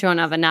lovely if you're trying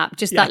to have a nap.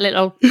 Just that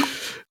little...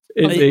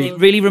 It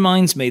really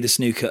reminds me, the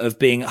snooker, of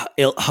being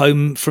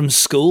home from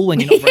school when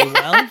you're not very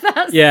well.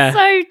 That's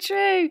so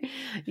true.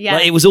 Yeah,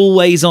 it was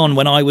always on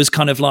when I was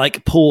kind of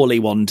like poorly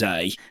one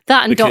day.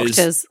 That and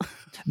doctors.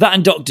 That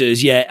and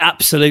doctors, yeah,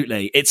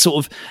 absolutely. It's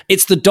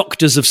the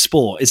doctors of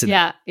sport, isn't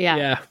it?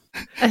 Yeah.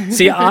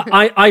 See,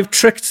 I've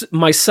tricked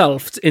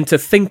myself into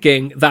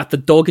thinking that the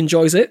dog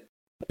enjoys it,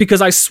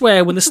 because I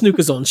swear when the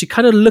snooker's on, she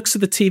kind of looks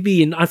at the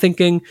TV and I'm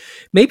thinking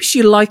maybe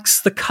she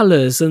likes the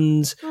colours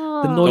and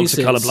the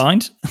noises. Dogs are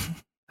colourblind.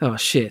 Oh,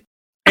 shit.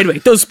 Anyway,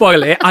 don't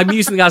spoil it. I'm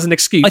using it as an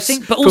excuse. I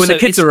think, but also when the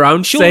kids are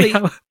around,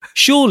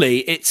 surely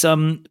it's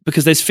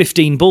because there's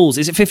 15 balls.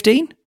 Is it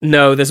 15?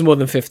 No, there's more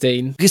than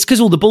 15. It's because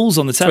all the balls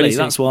on the telly.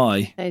 That's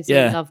why. They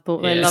love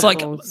balls. It's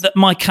like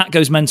my cat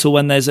goes mental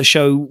when there's a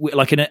show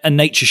like a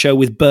nature show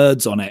with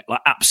birds on it.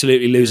 Like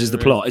absolutely loses the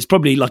plot. It's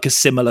probably like a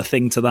similar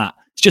thing to that.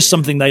 It's just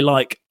something they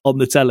like on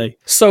the telly.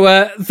 So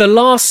the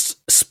last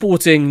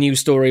sporting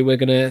news story we're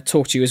going to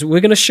talk to you is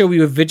we're going to show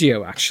you a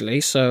video, actually.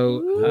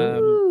 So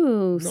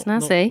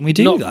snazzy. We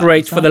do not that.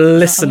 Great for the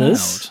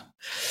listeners.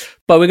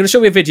 But we're going to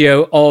show you a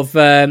video of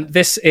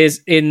this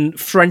is in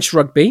French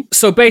rugby.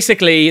 So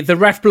basically, the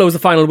ref blows the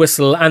final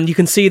whistle, and you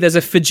can see there's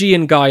a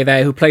Fijian guy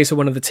there who plays for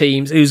one of the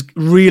teams who's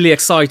really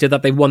excited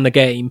that they won the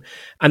game.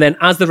 And then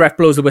as the ref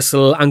blows the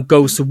whistle and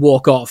goes to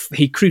walk off,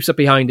 he creeps up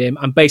behind him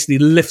and basically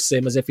lifts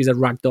him as if he's a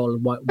rag doll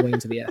way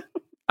into the air.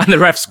 And the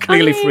ref's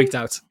clearly freaked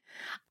out.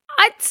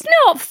 It's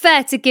not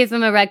fair to give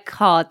him a red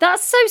card.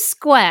 That's so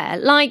square.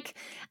 Like...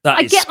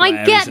 I get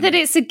that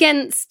it's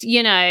against,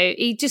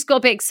 he just got a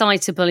bit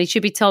excitable. He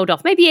should be told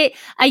off. Maybe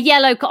a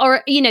yellow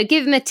or,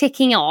 give him a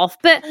ticking off.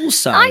 But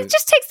also, it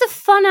just takes the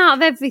fun out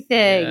of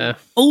everything. Yeah.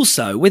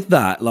 Also, with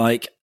that,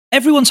 like,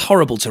 everyone's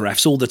horrible to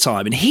refs all the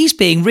time. And he's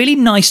being really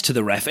nice to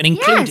the ref and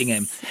including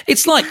him.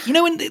 It's like,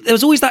 when there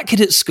was always that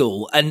kid at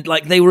school and,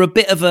 like, they were a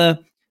bit of a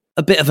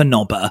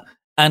knobber.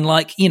 And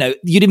like,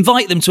 you'd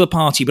invite them to a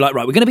party, be like,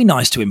 right, we're going to be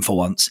nice to him for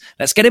once.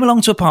 Let's get him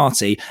along to a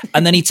party.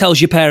 And then he tells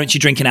your parents you're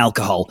drinking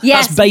alcohol.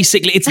 Yes. That's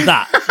basically, it's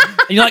that.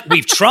 And you're like,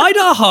 we've tried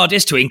our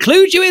hardest to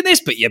include you in this,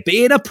 but you're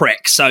being a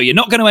prick. So you're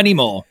not going to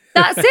anymore.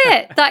 That's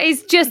it. That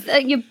is just,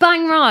 you're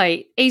bang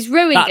right. He's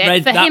ruined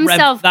it for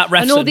himself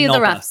and all the other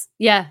refs.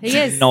 Yeah, he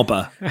is.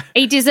 Knobber.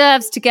 He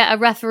deserves to get a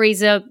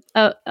referee's a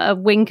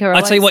winker.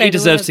 I'll tell you what he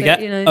deserves to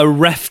get. A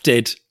ref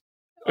did.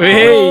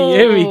 Hey,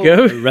 here we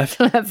go.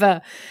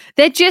 Clever.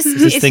 They're just...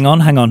 Is this thing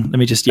on? Hang on. Let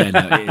me just... Yeah,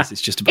 no, it is. It's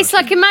just about... It's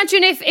like,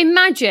 imagine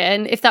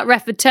if that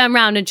ref had turned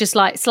around and just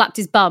like slapped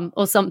his bum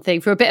or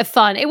something for a bit of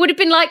fun. It would have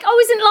been like, oh,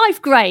 isn't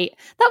life great?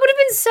 That would have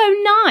been so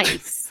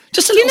nice.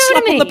 Just a little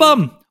slap on the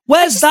bum.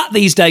 Where's that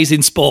these days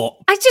in sport?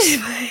 I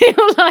just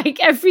feel like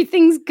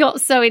everything's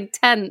got so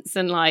intense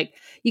and like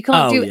you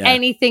can't do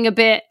anything a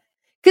bit...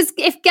 Because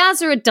if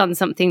Gaza had done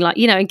something like,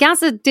 and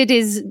Gaza did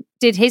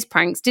his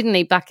pranks, didn't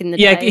he, back in the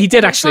day? Yeah, he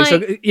did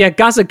actually. Like,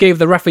 Gaza gave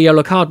the ref a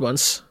yellow card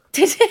once.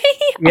 Did he?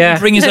 Yeah.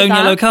 Bring his own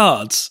yellow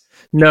cards?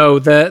 No,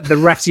 the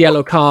ref's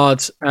yellow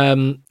card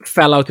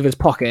fell out of his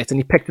pocket and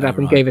he picked it up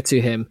and gave it to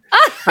him.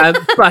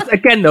 But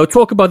again, though,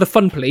 talk about the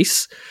fun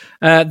police.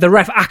 The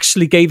ref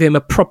actually gave him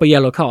a proper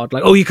yellow card.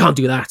 Like, oh, you can't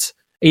do that.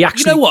 He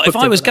actually. You know what? If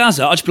I was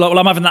Gaza, I'd just be like, well,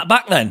 I'm having that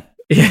back then.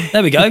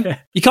 There we go.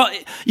 You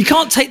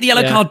can't take the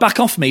yellow card back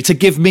off me to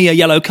give me a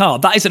yellow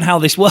card. That isn't how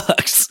this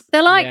works.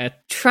 They're like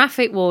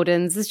traffic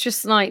wardens. It's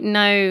just like,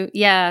 no,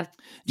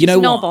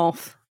 knob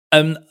off.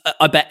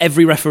 I bet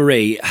every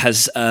referee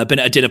has been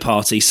at a dinner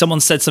party. Someone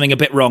said something a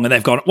bit wrong and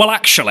they've gone, well,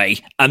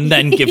 actually, and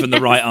then given the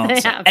right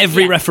answer.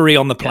 Every referee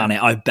on the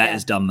planet, I bet,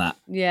 has done that.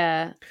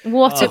 Yeah.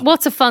 What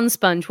a fun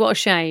sponge. What a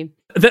shame.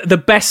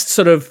 The best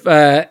sort of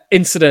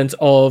incident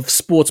of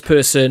sports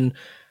person,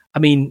 I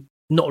mean,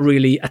 not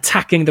really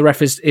attacking the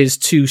ref is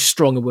too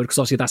strong a word because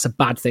obviously that's a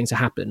bad thing to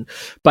happen.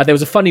 But there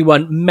was a funny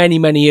one many,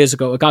 many years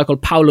ago, a guy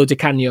called Paolo Di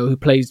Canio who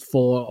played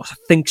for, I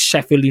think,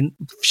 Sheffield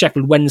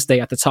Wednesday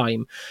at the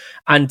time.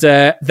 And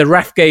the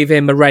ref gave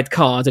him a red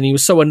card and he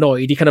was so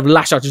annoyed, he kind of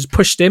lashed out and just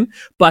pushed him.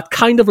 But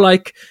kind of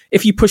like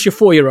if you push your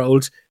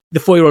 4-year-old, the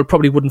 4-year-old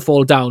probably wouldn't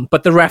fall down.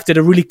 But the ref did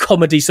a really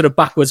comedy sort of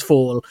backwards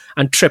fall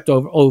and tripped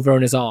over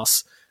on his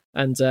arse.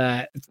 And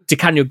Di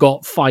Canio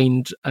got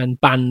fined and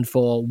banned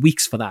for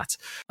weeks for that.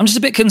 I'm just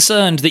a bit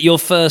concerned that your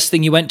first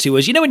thing you went to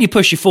was, when you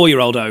push your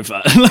 4-year-old over?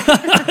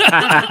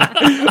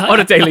 On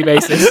a daily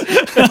basis.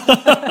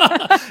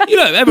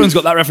 Everyone's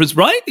got that reference,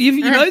 right?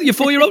 Your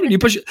 4-year-old and you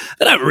push it.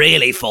 They don't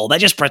really fall. They're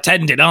just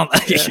pretending, aren't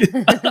they?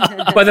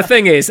 Yeah. But the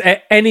thing is,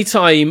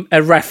 anytime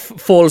a ref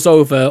falls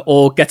over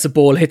or gets a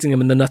ball hitting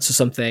him in the nuts or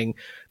something,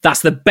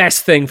 that's the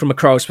best thing from a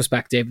crowd's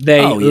perspective.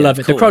 They love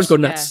it. The crowds go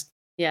nuts.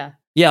 Yeah.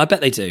 Yeah, I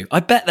bet they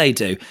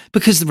do.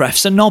 Because the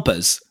refs are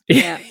knobbers.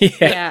 Yeah.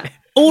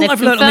 All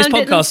I've learned on this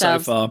podcast so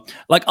far,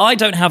 I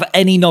don't have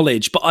any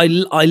knowledge, but I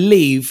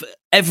leave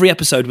every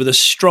episode with a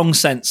strong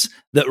sense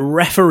that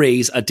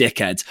referees are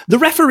dickheads. The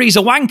referee's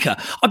a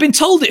wanker. I've been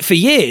told it for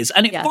years,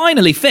 and it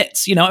finally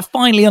fits. I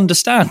finally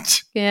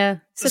understand. Yeah,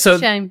 such a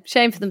shame.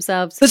 Shame for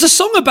themselves. There's a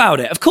song about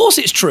it. Of course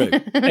it's true.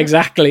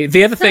 Exactly.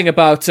 The other thing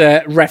about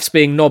refs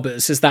being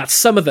knobbers is that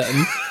some of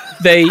them,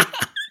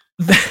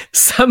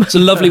 it's a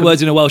lovely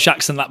words in a Welsh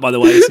accent, that, by the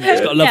way, isn't it?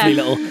 It's got a lovely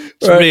little,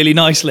 really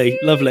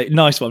lovely,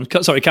 nice one.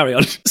 Sorry, carry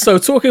on. So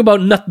talking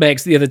about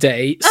nutmegs the other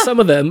day, some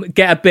of them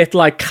get a bit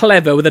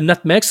clever with a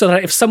nutmeg, so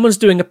that if someone's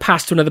doing a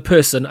pass to another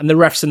person and the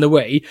ref's in the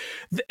way,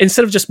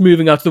 instead of just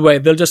moving out of the way,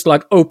 they'll just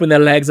open their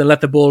legs and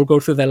let the ball go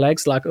through their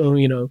legs.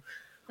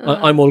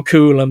 I'm all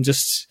cool. I'm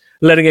just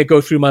letting it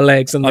go through my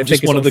legs. And I'm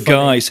just one of the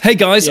guys. Hey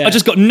guys, I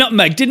just got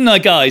nutmeg, didn't I,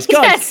 guys?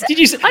 Yes. Did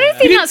you? I don't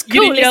think that's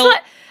cool.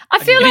 I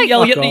feel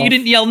you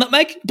didn't yell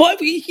nutmeg, but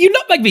you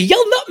nutmeg me.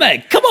 Yell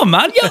nutmeg! Come on,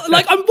 man!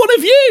 I'm one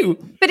of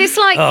you. But it's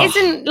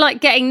isn't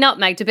getting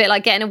nutmegged a bit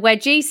like getting a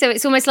wedgie? So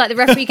it's almost like the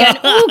referee going,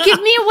 "Oh, give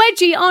me a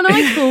wedgie, aren't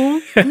I cool?"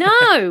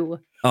 No.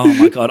 Oh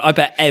my God! I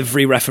bet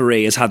every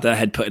referee has had their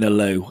head put in a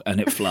loo and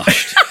it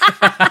flushed.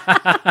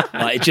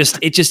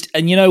 It just,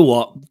 and you know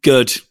what?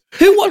 Good.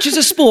 Who watches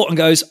a sport and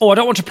goes, "Oh, I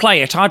don't want to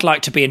play it. I'd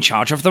like to be in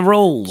charge of the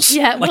rules."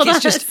 Yeah,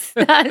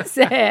 that's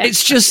it.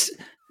 It's just.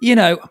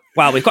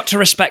 Well, we've got to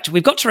respect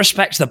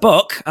the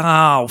book.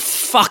 Oh,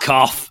 fuck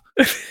off.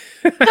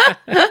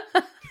 I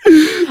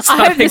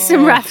hope there's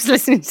some refs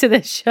listening to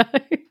this show.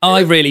 I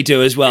really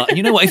do as well. And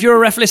you know what? If you're a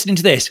ref listening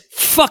to this,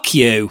 fuck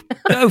you.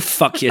 Go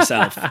fuck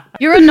yourself.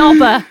 You're a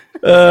knobber.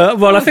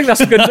 Well, I think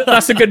that's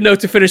a good note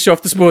to finish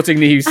off the sporting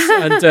news.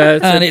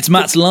 And it's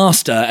Matt's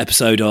last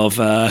episode of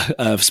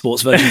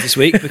Sports Versions this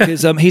week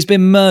because he's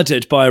been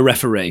murdered by a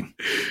referee.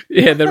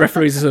 Yeah, the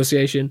Referees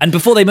Association. And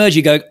before they murder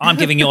you, go, "I'm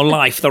giving your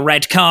life the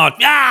red card."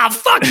 Ah,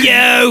 fuck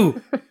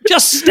you!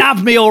 Just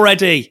stab me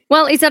already.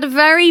 Well, he's had a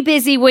very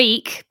busy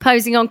week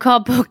posing on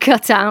cardboard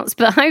cutouts,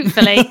 but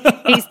hopefully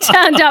he's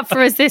turned up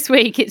for us this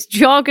week. It's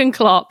Jürgen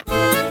Klopp.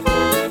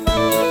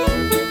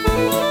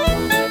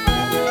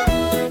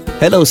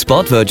 Hello,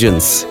 Sport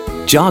Virgins.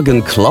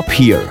 Jürgen Klopp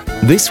here.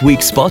 This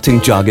week's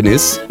sporting jargon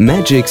is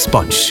Magic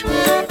Sponge.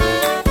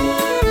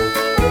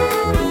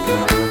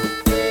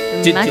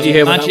 Did you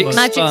hear what that was?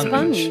 Magic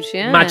Sponge,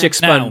 yeah. Magic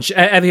Sponge.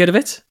 Have you heard of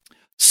it?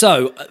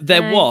 So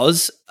there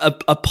was a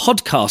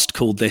podcast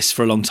called this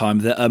for a long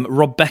time that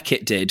Rob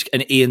Beckett did,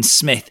 and Ian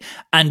Smith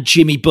and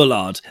Jimmy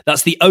Bullard.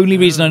 That's the only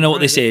reason I know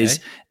what this is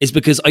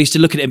because I used to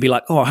look at it and be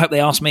like, "Oh, I hope they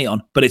ask me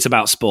on," but it's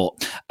about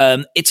sport.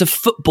 It's a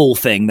football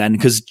thing then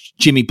because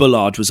Jimmy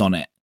Bullard was on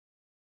it.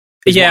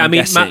 Yeah, I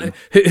mean, Matt,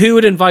 who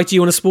would invite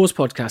you on a sports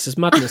podcast? It's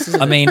madness,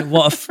 isn't it? I mean,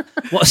 what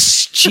a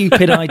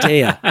stupid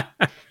idea.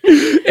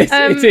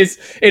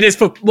 It is.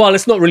 Well,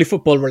 it's not really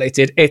football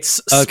related. It's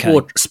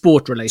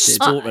sport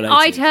related.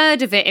 I'd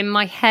heard of it in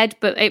my head,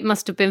 but it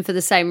must have been for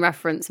the same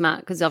reference, Matt,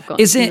 because I've got.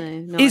 Is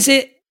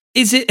it?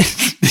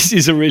 This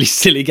is a really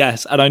silly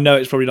guess, and I know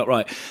it's probably not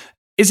right.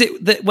 Is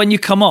it that when you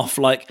come off,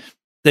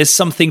 there's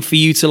something for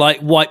you to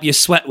wipe your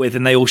sweat with,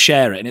 and they all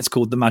share it, and it's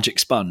called the Magic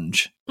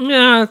Sponge?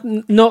 Yeah,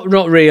 not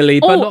really,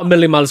 but not a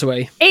million miles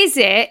away. Is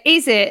it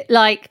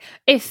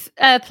if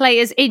a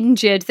player's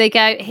injured, they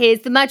go, "Here's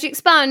the Magic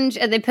Sponge,"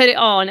 and they put it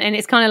on, and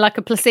it's kind of like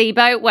a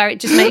placebo where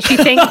it just makes you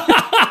think.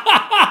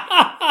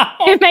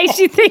 It makes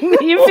you think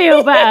that you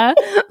feel better.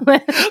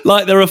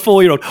 Like they're a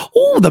 4-year-old.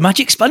 Oh, the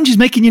Magic Sponge is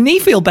making your knee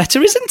feel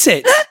better, isn't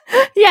it?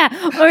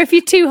 Yeah, or if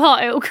you're too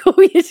hot, it'll cool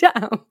you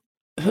down.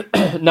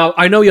 Now,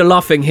 I know you're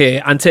laughing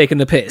here and taking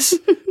the piss,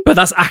 but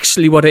that's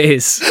actually what it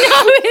is. No,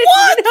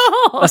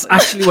 it's not. That's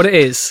actually what it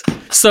is.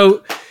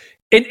 So,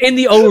 in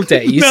the old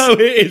days... No,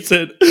 it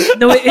isn't.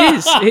 No, it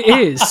is. It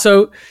is.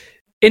 So,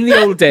 in the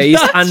old days...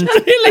 That's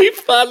really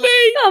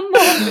funny. Come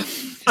on.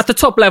 At the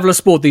top level of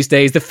sport these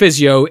days, the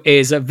physio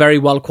is a very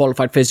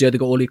well-qualified physio. They've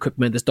got all the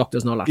equipment, there's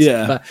doctors and all that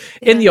stuff. But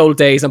in the old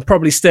days, and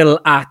probably still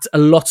at a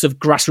lot of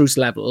grassroots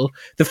level,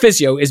 the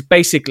physio is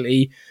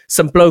basically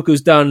some bloke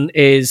who's done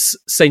his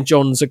St.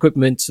 John's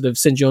equipment, sort of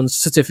St. John's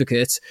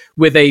certificate,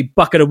 with a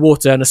bucket of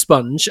water and a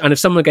sponge. And if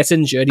someone gets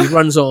injured, he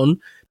runs on,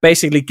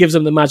 basically gives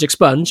them the magic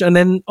sponge, and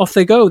then off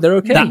they go. They're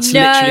okay. That's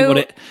literally what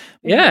it...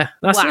 Yeah,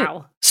 that's it.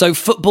 So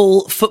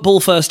football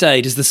first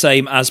aid is the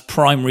same as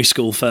primary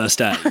school first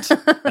aid,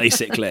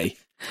 basically.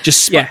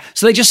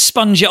 So they just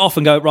sponge it off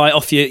and go, right,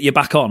 off you're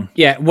back on.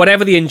 Yeah,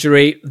 whatever the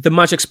injury, the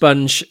magic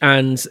sponge,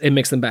 and it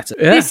makes them better.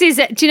 Yeah.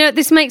 Do you know,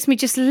 this makes me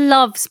just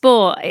love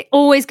sport. It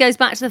always goes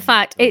back to the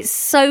fact it's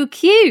so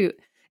cute.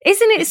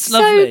 Isn't it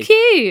so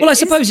cute? Well, I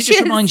suppose it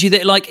just reminds you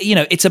that, like, you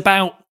know, it's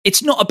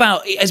not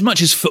about, as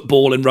much as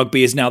football and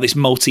rugby is now this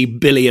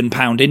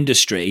multi-billion-pound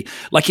industry,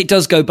 like, it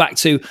does go back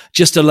to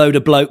just a load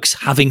of blokes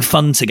having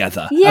fun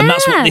together. Yeah. And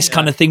that's what this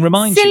kind of thing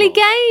reminds you of. Silly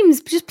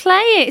games, just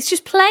play it. It's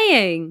just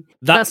playing.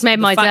 That's made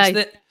my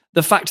day.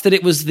 The fact that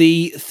it was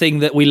the thing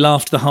that we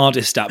laughed the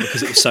hardest at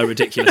because it was so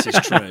ridiculous is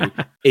true,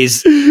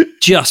 is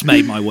just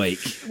made my week.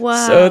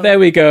 Wow. So there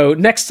we go.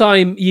 Next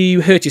time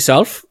you hurt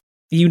yourself,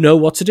 you know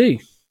what to do.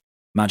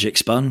 Magic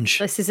sponge.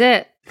 This is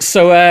it.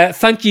 So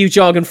thank you,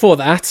 Jargon, for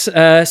that.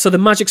 So the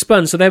magic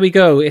sponge, so there we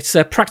go. It's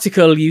a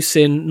practical use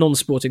in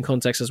non-sporting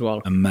context as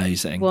well.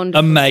 Amazing.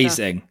 Wonderful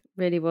Amazing. Stuff.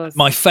 Really was.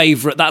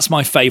 That's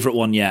my favourite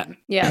one yet.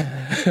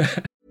 Yeah.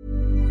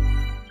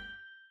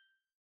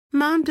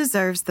 Mom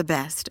deserves the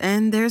best,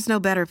 and there's no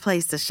better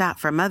place to shop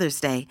for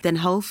Mother's Day than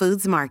Whole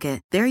Foods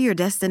Market. They're your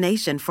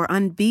destination for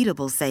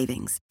unbeatable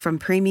savings, from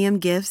premium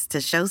gifts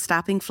to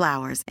show-stopping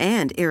flowers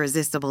and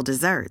irresistible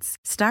desserts.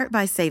 Start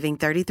by saving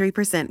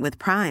 33% with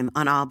Prime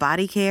on all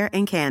body care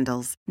and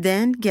candles.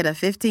 Then get a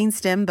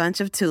 15-stem bunch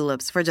of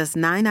tulips for just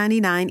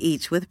 $9.99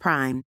 each with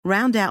Prime.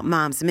 Round out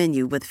Mom's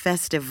menu with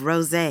festive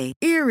rosé,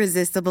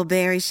 irresistible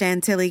berry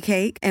chantilly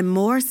cake, and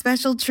more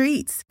special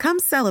treats. Come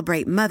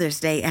celebrate Mother's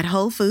Day at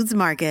Whole Foods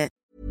Market.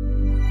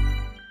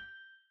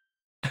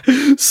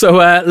 So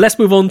let's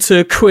move on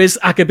to Quiz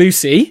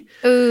Akabusi.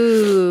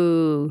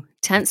 Ooh,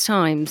 tense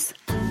times.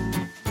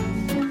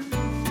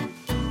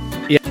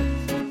 Yeah.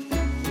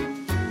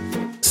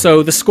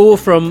 So the score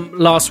from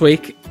last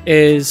week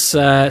is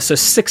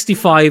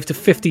 65 to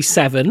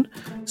 57.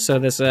 So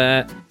there's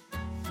a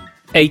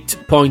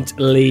 8-point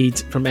lead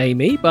from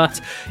Amy, but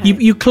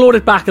you clawed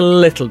it back a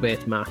little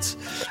bit, Matt.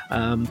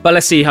 But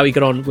let's see how you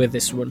get on with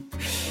this one.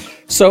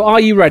 So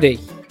are you ready?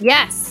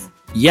 Yes.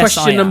 Yes,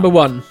 Question number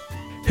 1.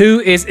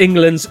 Who is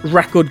England's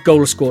record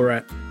goal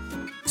scorer?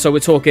 So we're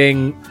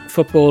talking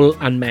football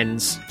and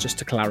men's, just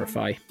to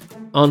clarify.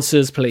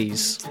 Answers,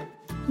 please.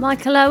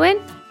 Michael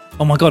Owen?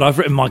 Oh my God, I've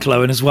written Michael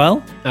Owen as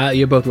well.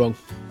 You're both wrong.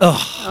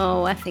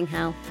 Oh, effing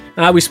hell.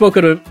 We spoke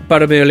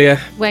about him earlier.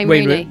 Wayne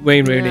Rooney.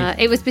 Wayne Rooney.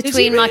 It was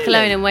between Michael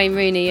Owen and Wayne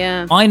Rooney,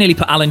 yeah. I nearly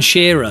put Alan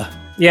Shearer.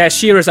 Yeah,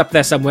 Shearer's up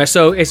there somewhere.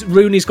 So it's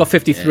Rooney's got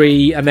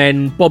 53, and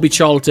then Bobby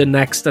Charlton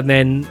next, and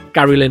then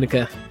Gary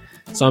Lineker.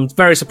 So I'm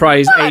very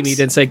surprised Amy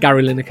didn't say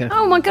Gary Lineker.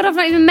 Oh my God, I've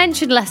not even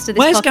mentioned Leicester this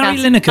Where's podcast Gary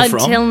Lineker from?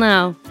 Until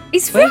now.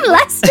 He's from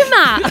Leicester,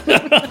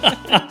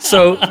 Matt.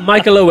 So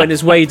Michael Owen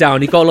is way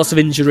down. He got lots of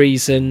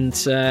injuries and...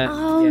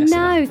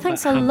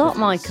 Thanks a lot,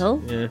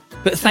 Michael. Yeah.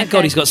 But thank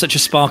God he's got such a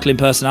sparkling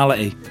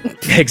personality.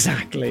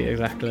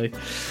 Exactly.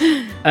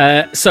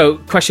 So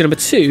question number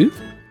 2.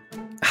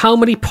 How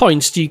many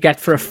points do you get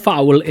for a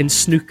foul in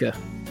snooker?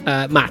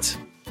 Matt?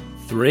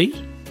 3?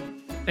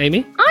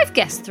 Amy? I've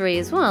guessed 3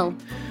 as well.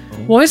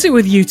 Why is it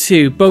with you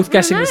two both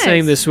guessing the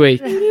same this week?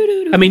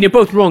 I mean, you're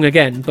both wrong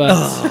again, but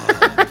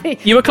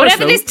you were close.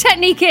 Whatever this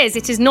technique is,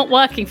 it is not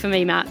working for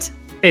me, Matt.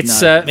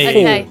 It's 4.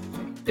 Okay.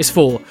 It's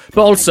 4.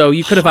 But also,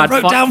 you could have had I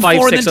wrote down 5,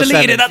 4 6, and then or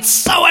deleted 7. it. That's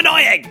so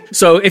annoying.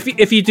 So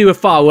if you do a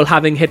foul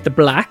having hit the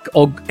black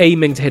or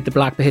aiming to hit the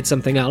black but hit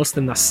something else,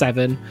 then that's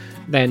 7.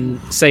 Then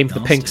same for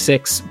the pink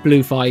 6,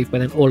 blue 5, but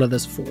then all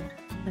others 4.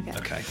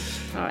 Okay.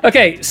 All right.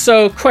 Okay,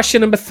 so question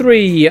number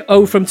 3.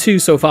 0 from 2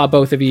 so far,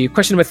 both of you.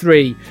 Question number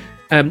 3.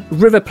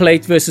 River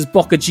Plate versus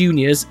Boca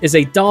Juniors is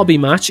a derby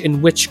match in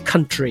which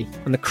country?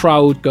 And the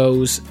crowd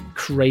goes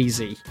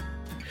crazy.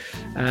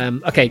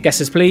 Okay,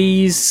 guesses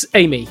please.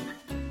 Amy.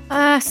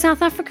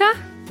 South Africa?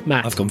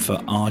 Matt. I've gone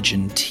for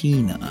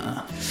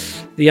Argentina.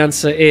 The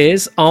answer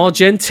is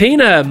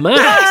Argentina,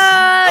 Matt.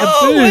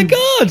 Oh my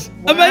God!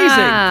 Amazing.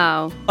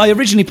 Wow. I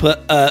originally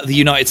put the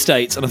United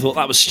States, and I thought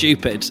that was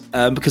stupid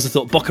because I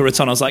thought Boca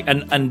Raton. I was like,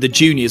 and the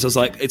juniors. I was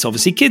like, it's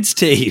obviously kids'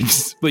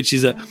 teams, which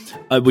is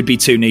would be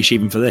too niche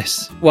even for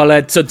this.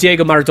 Well, so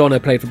Diego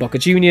Maradona played for Boca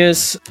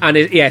Juniors, and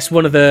yes,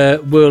 one of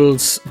the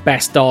world's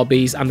best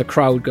derbies, and the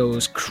crowd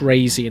goes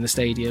crazy in the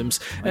stadiums.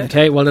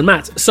 Okay, well done,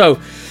 Matt. So,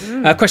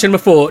 question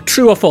number 4: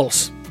 true or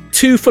false?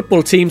 2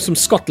 football teams from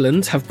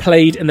Scotland have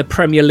played in the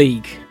Premier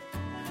League.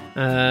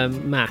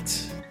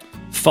 Matt.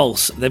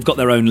 False. They've got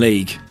their own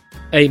league.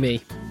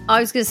 Amy. I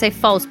was going to say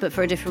false, but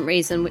for a different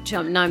reason, which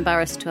I'm now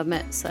embarrassed to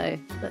admit. So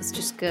let's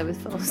just go with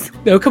false.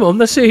 No, come on.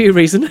 Let's see your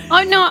reason.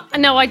 Oh,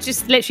 no, I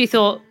just literally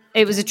thought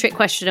it was a trick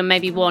question and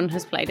maybe one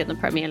has played in the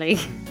Premier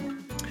League.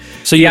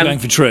 So you're going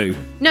for true?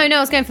 No, I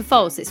was going for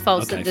false. It's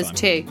false that there's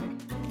fine.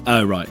 2.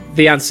 Oh, right.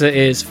 The answer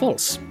is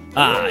false.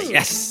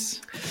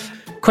 Yes.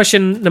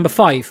 Question number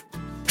 5.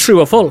 True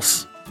or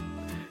false?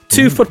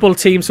 2 football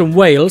teams from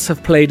Wales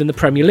have played in the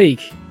Premier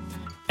League.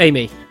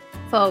 Amy.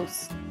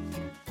 False.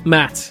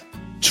 Matt.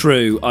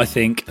 True. I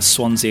think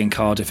Swansea and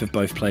Cardiff have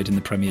both played in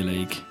the Premier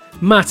League.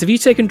 Matt, have you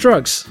taken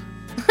drugs?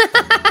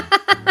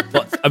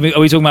 What? I mean, are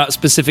we talking about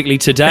specifically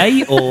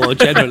today or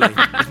generally?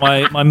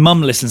 My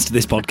mum listens to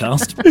this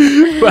podcast.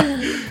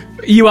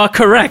 Well, you are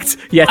correct.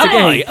 Yet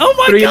again. Oh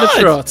my 3 God. in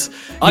the trot.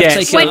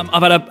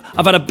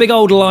 I've had a big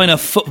old line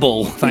of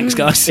football. Thanks,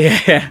 guys.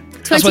 Yeah.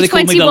 That's why they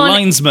call me the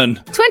linesman.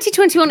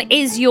 2021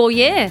 is your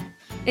year.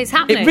 It's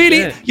happening. It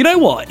really, you know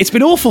what? It's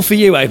been awful for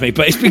you, Amy,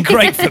 but it's been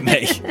great for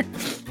me.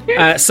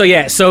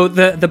 So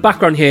the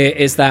background here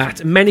is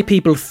that many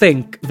people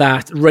think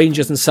that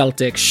Rangers and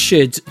Celtic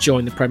should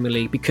join the Premier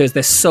League because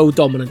they're so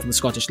dominant in the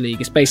Scottish League.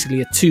 It's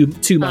basically a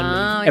two-man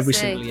league every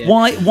single year.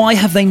 Why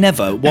have they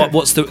never?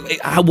 What's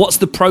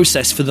the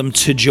process for them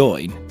to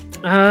join?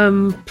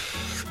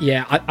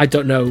 Yeah, I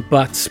don't know,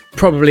 but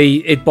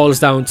probably it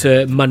boils down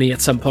to money at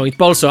some point.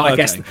 But also, I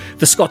guess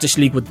the Scottish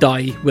League would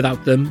die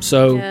without them,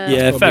 so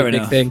yeah, fair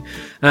enough. Thing.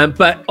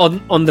 But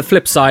on the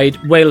flip side,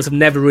 Wales have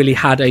never really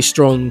had a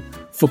strong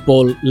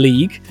football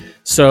league.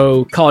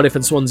 So Cardiff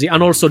and Swansea,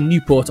 and also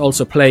Newport,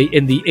 also play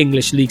in the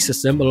English league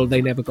system, although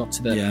they never got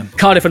to the... Yeah.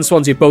 Cardiff and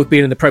Swansea have both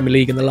been in the Premier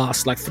League in the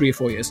last 3 or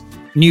 4 years.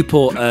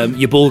 Newport,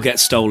 your ball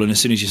gets stolen as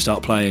soon as you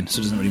start playing, so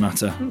it doesn't really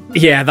matter.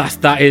 Yeah,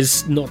 that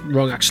is not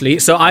wrong, actually.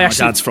 So my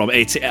dad's from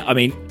it. I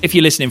mean, if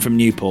you're listening from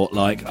Newport,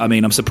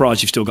 I'm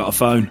surprised you've still got a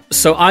phone.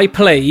 So I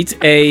played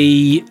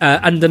a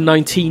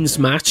under-19s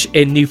match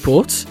in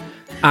Newport,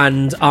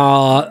 and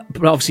are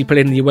obviously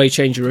playing in the away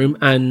changing room,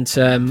 and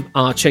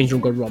our changing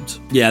room got robbed.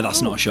 Yeah,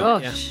 that's not a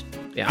shock.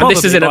 Yeah. And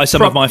this is in a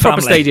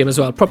proper stadium as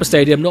well. Proper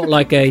stadium, not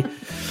like a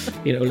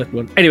little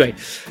one. Anyway,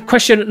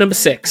 question number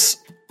 6.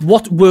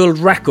 What world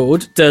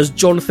record does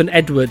Jonathan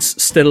Edwards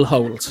still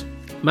hold?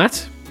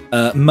 Matt?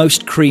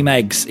 Most cream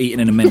eggs eaten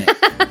in a minute.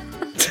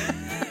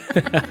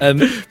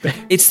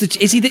 It's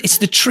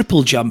the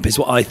triple jump is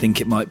what I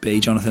think it might be,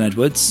 Jonathan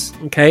Edwards.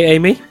 Okay,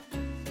 Amy?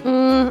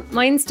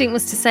 My instinct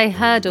was to say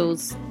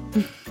hurdles.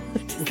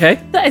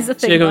 Okay. That is a thing,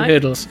 so you're going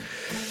hurdles.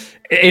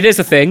 It is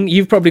a thing.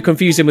 You've probably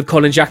confused him with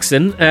Colin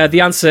Jackson. The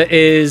answer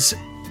is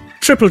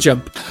triple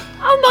jump.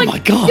 Oh my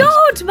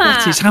God, Matt.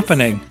 What is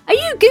happening? Are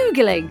you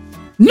Googling?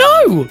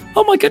 No!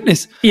 Oh my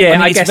goodness. Yeah,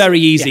 I guess, it's very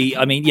easy.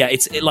 Yeah. I mean, yeah,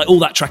 it's like all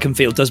that track and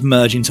field does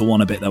merge into one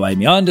a bit though,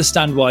 Amy. I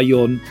understand why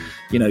you're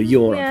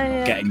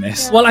getting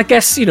this. Well, I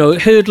guess,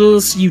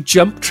 hurdles, you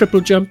jump, triple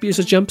jump, use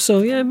a jump,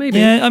 so yeah, maybe.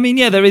 Yeah, I mean,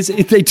 yeah, there is,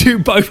 they do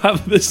both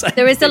have the same.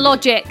 There is a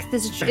logic.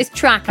 It's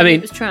track.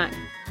 It was track.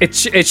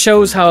 It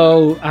shows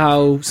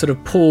how sort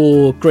of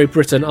poor Great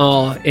Britain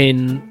are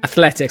in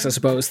athletics, I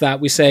suppose, that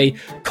we say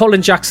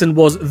Colin Jackson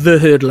was the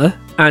hurdler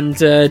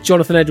and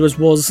Jonathan Edwards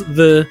was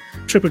the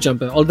triple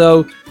jumper.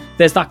 Although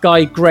there's that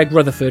guy Greg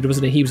Rutherford,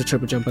 wasn't he? He was a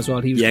triple jumper as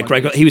well. He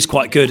was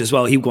quite good as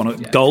well. He won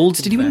gold.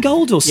 Did he win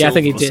gold or silver? Yeah, I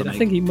think he did. I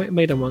think he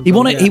made him one. He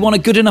won a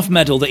good enough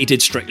medal that he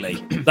did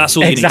Strictly. That's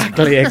all.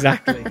 Exactly.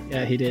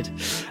 Yeah, he did.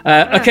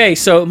 Okay,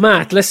 so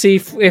Matt, let's see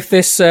if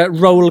this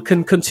role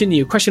can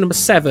continue. Question number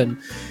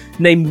 7.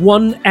 Name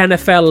one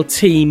NFL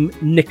team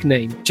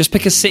nickname. Just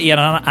pick a city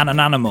and an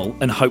animal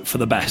and hope for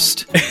the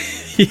best.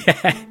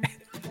 Yeah.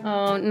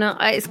 Oh, no,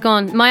 it's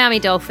gone. Miami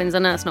Dolphins. I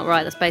know that's not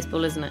right. That's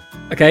baseball, isn't it?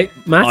 Okay,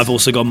 Matt? I've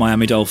also gone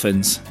Miami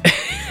Dolphins.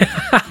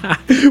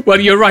 Well,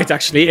 you're right,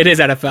 actually. It is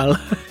NFL.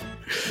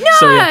 No!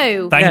 So,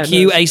 yeah. Thank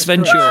you, Ace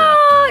Ventura.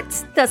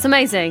 What? That's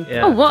amazing.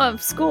 Yeah. Oh, what a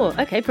score.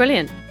 Okay,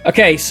 brilliant.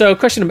 Okay, so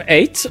question number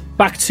 8.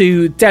 Back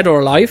to Dead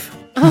or Alive.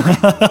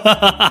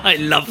 I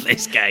love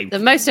this game. The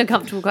most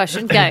uncomfortable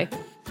question. Go.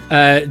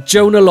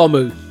 Jonah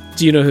Lomu.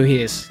 Do you know who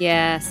he is?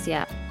 Yes,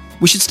 yeah.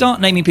 We should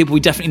start naming people we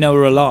definitely know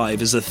are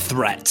alive as a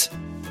threat.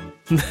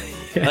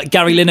 Like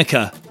Gary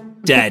Lineker,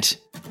 dead.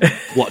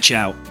 Watch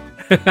out.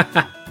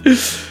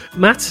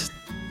 Matt?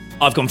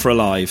 I've gone for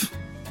alive.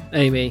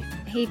 Amy?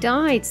 He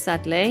died,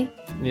 sadly.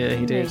 Yeah,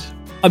 he did.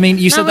 I mean,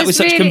 you said that with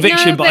such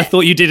conviction, but I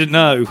thought you didn't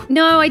know.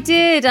 No, I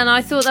did, and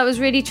I thought that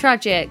was really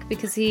tragic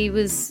because he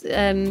was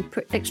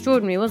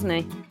extraordinary, wasn't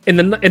he? In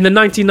the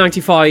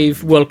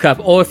 1995 World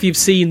Cup, or if you've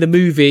seen the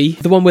movie,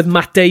 the one with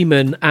Matt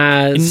Damon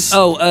as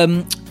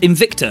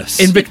Invictus.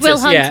 Will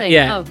Hunting.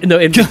 Yeah. Oh. No,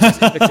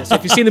 Invictus. So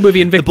if you've seen the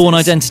movie Invictus, The Bourne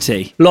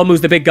Identity,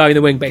 Lomu's the big guy in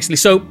the wing, basically.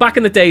 So back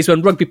in the days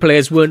when rugby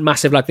players weren't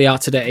massive like they are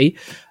today,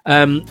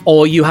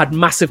 or you had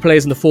massive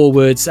players in the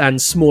forwards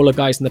and smaller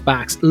guys in the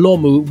backs,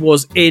 Lomu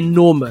was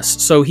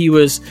enormous. So he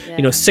was,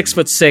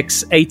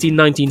 6'6", 18,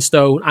 19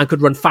 stone, and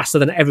could run faster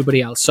than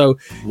everybody else. So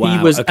he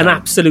was an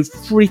absolute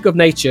freak of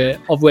nature,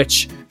 of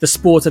which the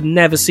sport had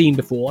never seen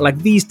before. Like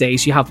these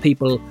days, you have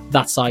people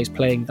that size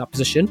playing that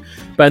position,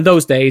 but in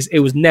those days, it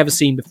was never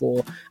seen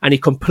before, and he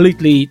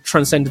completely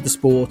transcended the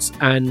sport.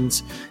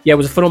 And it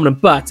was a phenomenon.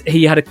 But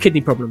he had a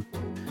kidney problem.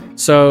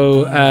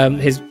 So I'm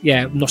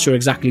not sure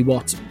exactly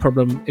what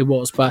problem it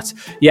was, but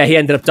he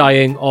ended up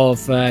dying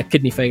of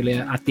kidney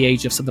failure at the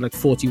age of something like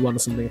 41 or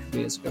something a couple of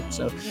years ago.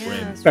 So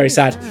very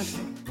sad.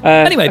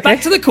 Anyway,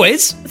 back to the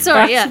quiz.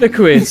 Sorry, back to the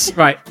quiz.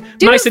 Right.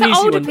 Nice and easy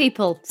older one.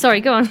 People.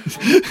 Sorry, go on.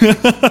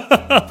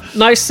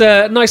 Nice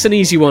and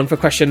easy one for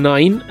question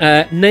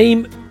 9.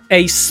 Name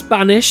a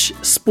Spanish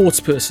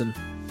sportsperson.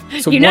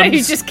 So who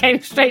just came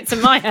straight to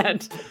my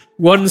head.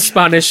 One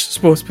Spanish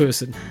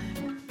sportsperson.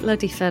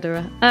 Bloody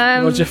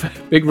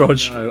Federer. Big Rog.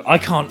 No, I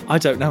can't. I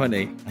don't know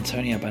any.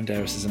 Antonio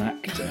Banderas is an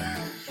actor.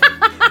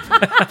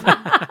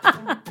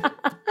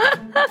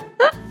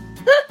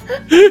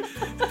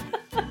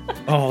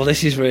 Oh,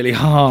 this is really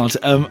hard.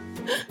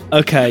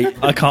 Okay,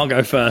 I can't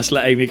go first.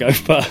 Let Amy go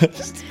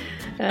first.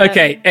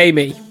 Okay,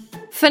 Amy.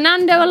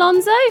 Fernando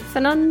Alonso?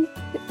 Fernando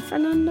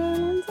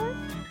Alonso?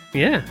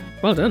 Yeah,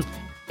 well done.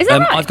 Is that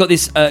right? I've got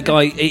this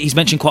guy, he's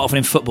mentioned quite often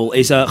in football,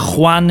 is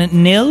Juan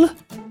Nil.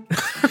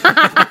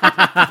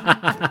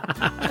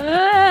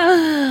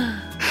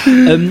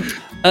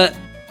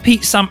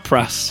 Pete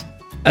Sampras.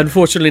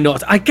 Unfortunately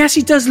not. I guess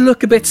he does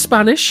look a bit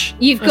Spanish.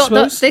 You've got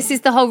this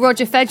is the whole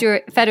Roger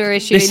Federer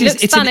issue. He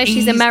looks Spanish,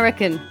 he's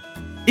American.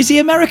 Is he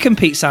American,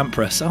 Pete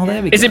Sampras? Oh,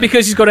 there we go. Is it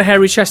because he's got a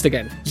hairy chest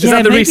again? Is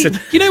that the reason?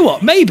 You know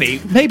what? Maybe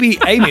Amy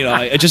and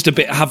I are just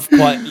have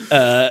quite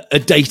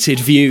dated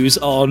views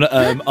on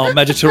our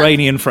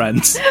Mediterranean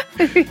friends.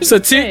 So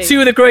two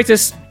of the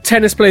greatest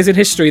tennis players in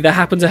history that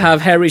happen to have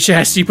hairy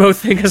chests, you both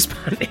think are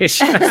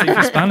Spanish. I think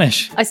they're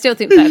Spanish. I still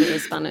think Federer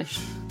is Spanish.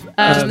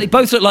 They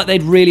both look like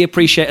they'd really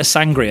appreciate a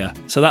sangria,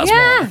 so that's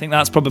why I think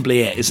that's probably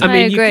it. Isn't it? I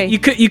agree.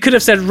 You could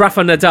have said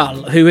Rafa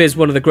Nadal, who is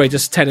one of the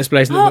greatest tennis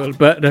players in the world,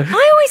 but no.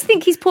 I always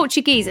think he's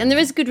Portuguese, and there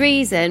is a good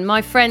reason.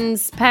 My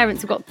friend's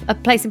parents have got a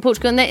place in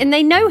Portugal, and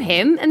they know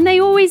him, and they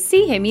always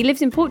see him. He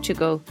lives in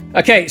Portugal.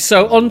 Okay,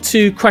 so on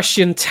to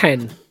question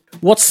 10.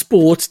 What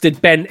sport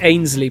did Ben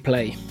Ainsley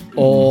play?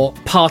 Or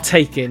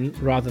partake in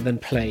rather than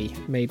play,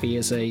 maybe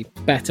is a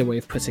better way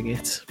of putting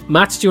it.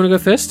 Matt, do you want to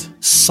go first?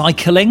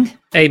 Cycling.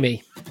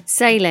 Amy.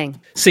 Sailing.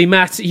 See,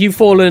 Matt, you've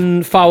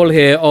fallen foul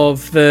here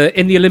of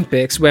in the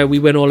Olympics where we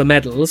win all the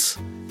medals.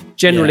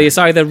 Generally, it's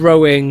either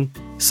rowing,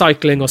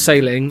 cycling, or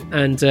sailing,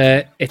 and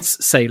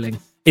it's sailing.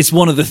 It's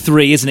one of the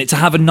three, isn't it? To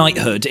have a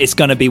knighthood, it's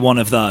going to be one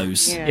of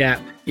those.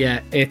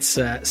 Yeah, it's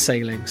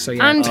sailing. So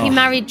yeah. And he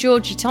married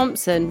Georgie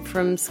Thompson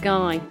from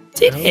Sky.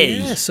 Did he?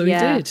 Yeah, so he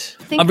did.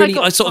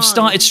 I sort of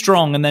started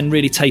strong and then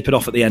really tapered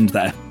off at the end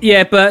there.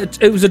 Yeah,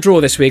 but it was a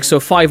draw this week, so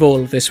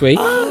 5-5 this week.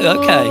 Oh,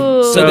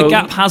 okay. So the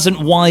gap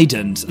hasn't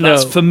widened.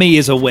 That's, for me,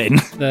 is a win.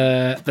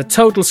 The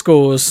total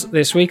scores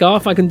this week are,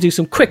 if I can do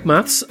some quick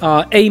maths,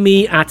 are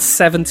Amy at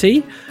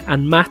 70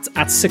 and Matt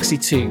at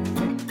 62.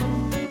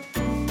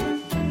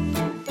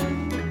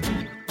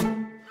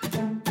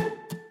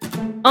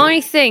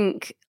 I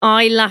think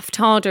I laughed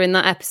harder in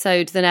that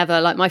episode than ever.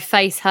 Like, my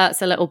face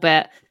hurts a little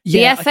bit.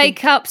 The FA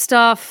Cup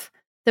stuff,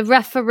 the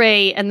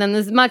referee, and then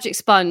there's the magic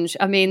sponge.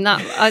 I mean,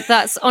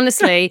 that's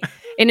honestly,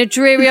 in a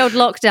dreary old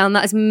lockdown,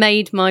 that has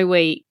made my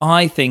week.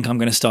 I think I'm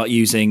going to start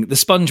using the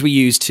sponge we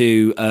use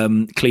to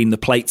clean the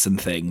plates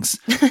and things.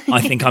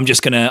 I think I'm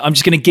just going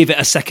to give it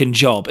a second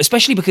job,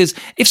 especially because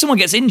if someone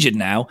gets injured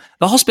now,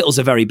 the hospitals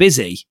are very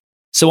busy.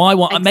 So I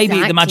want maybe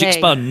the magic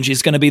sponge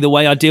is going to be the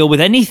way I deal with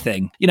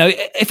anything. You know,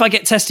 if I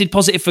get tested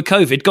positive for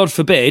COVID, God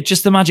forbid,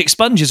 just the magic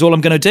sponge is all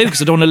I'm going to do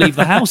because I don't want to leave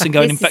the house and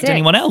go and infect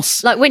anyone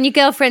else. Like when your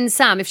girlfriend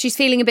Sam, if she's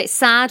feeling a bit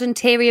sad and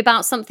teary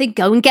about something,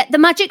 go and get the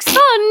magic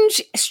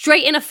sponge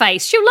straight in her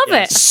face. She'll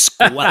love it.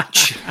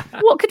 Squelch.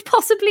 What could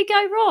possibly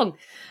go wrong?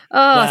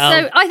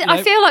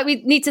 I feel like we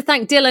need to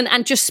thank Dylan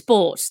and Just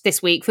Sport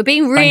this week for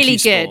being really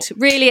good,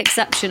 really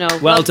exceptional.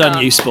 Well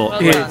done, you Sport.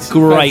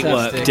 Great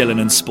work, Dylan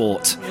and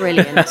Sport.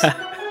 Brilliant.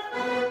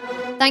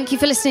 Thank you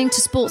for listening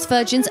to Sports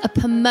Virgins, a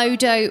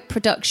Pomodo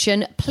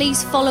production.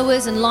 Please follow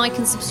us and like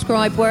and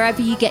subscribe wherever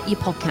you get your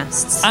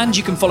podcasts. And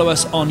you can follow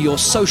us on your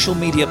social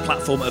media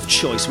platform of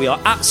choice. We are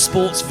at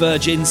Sports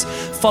Virgins.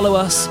 Follow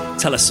us,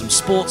 tell us some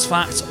sports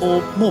facts,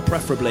 or more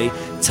preferably,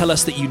 tell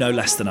us that you know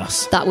less than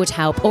us. That would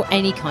help, or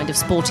any kind of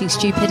sporting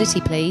stupidity,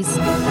 please.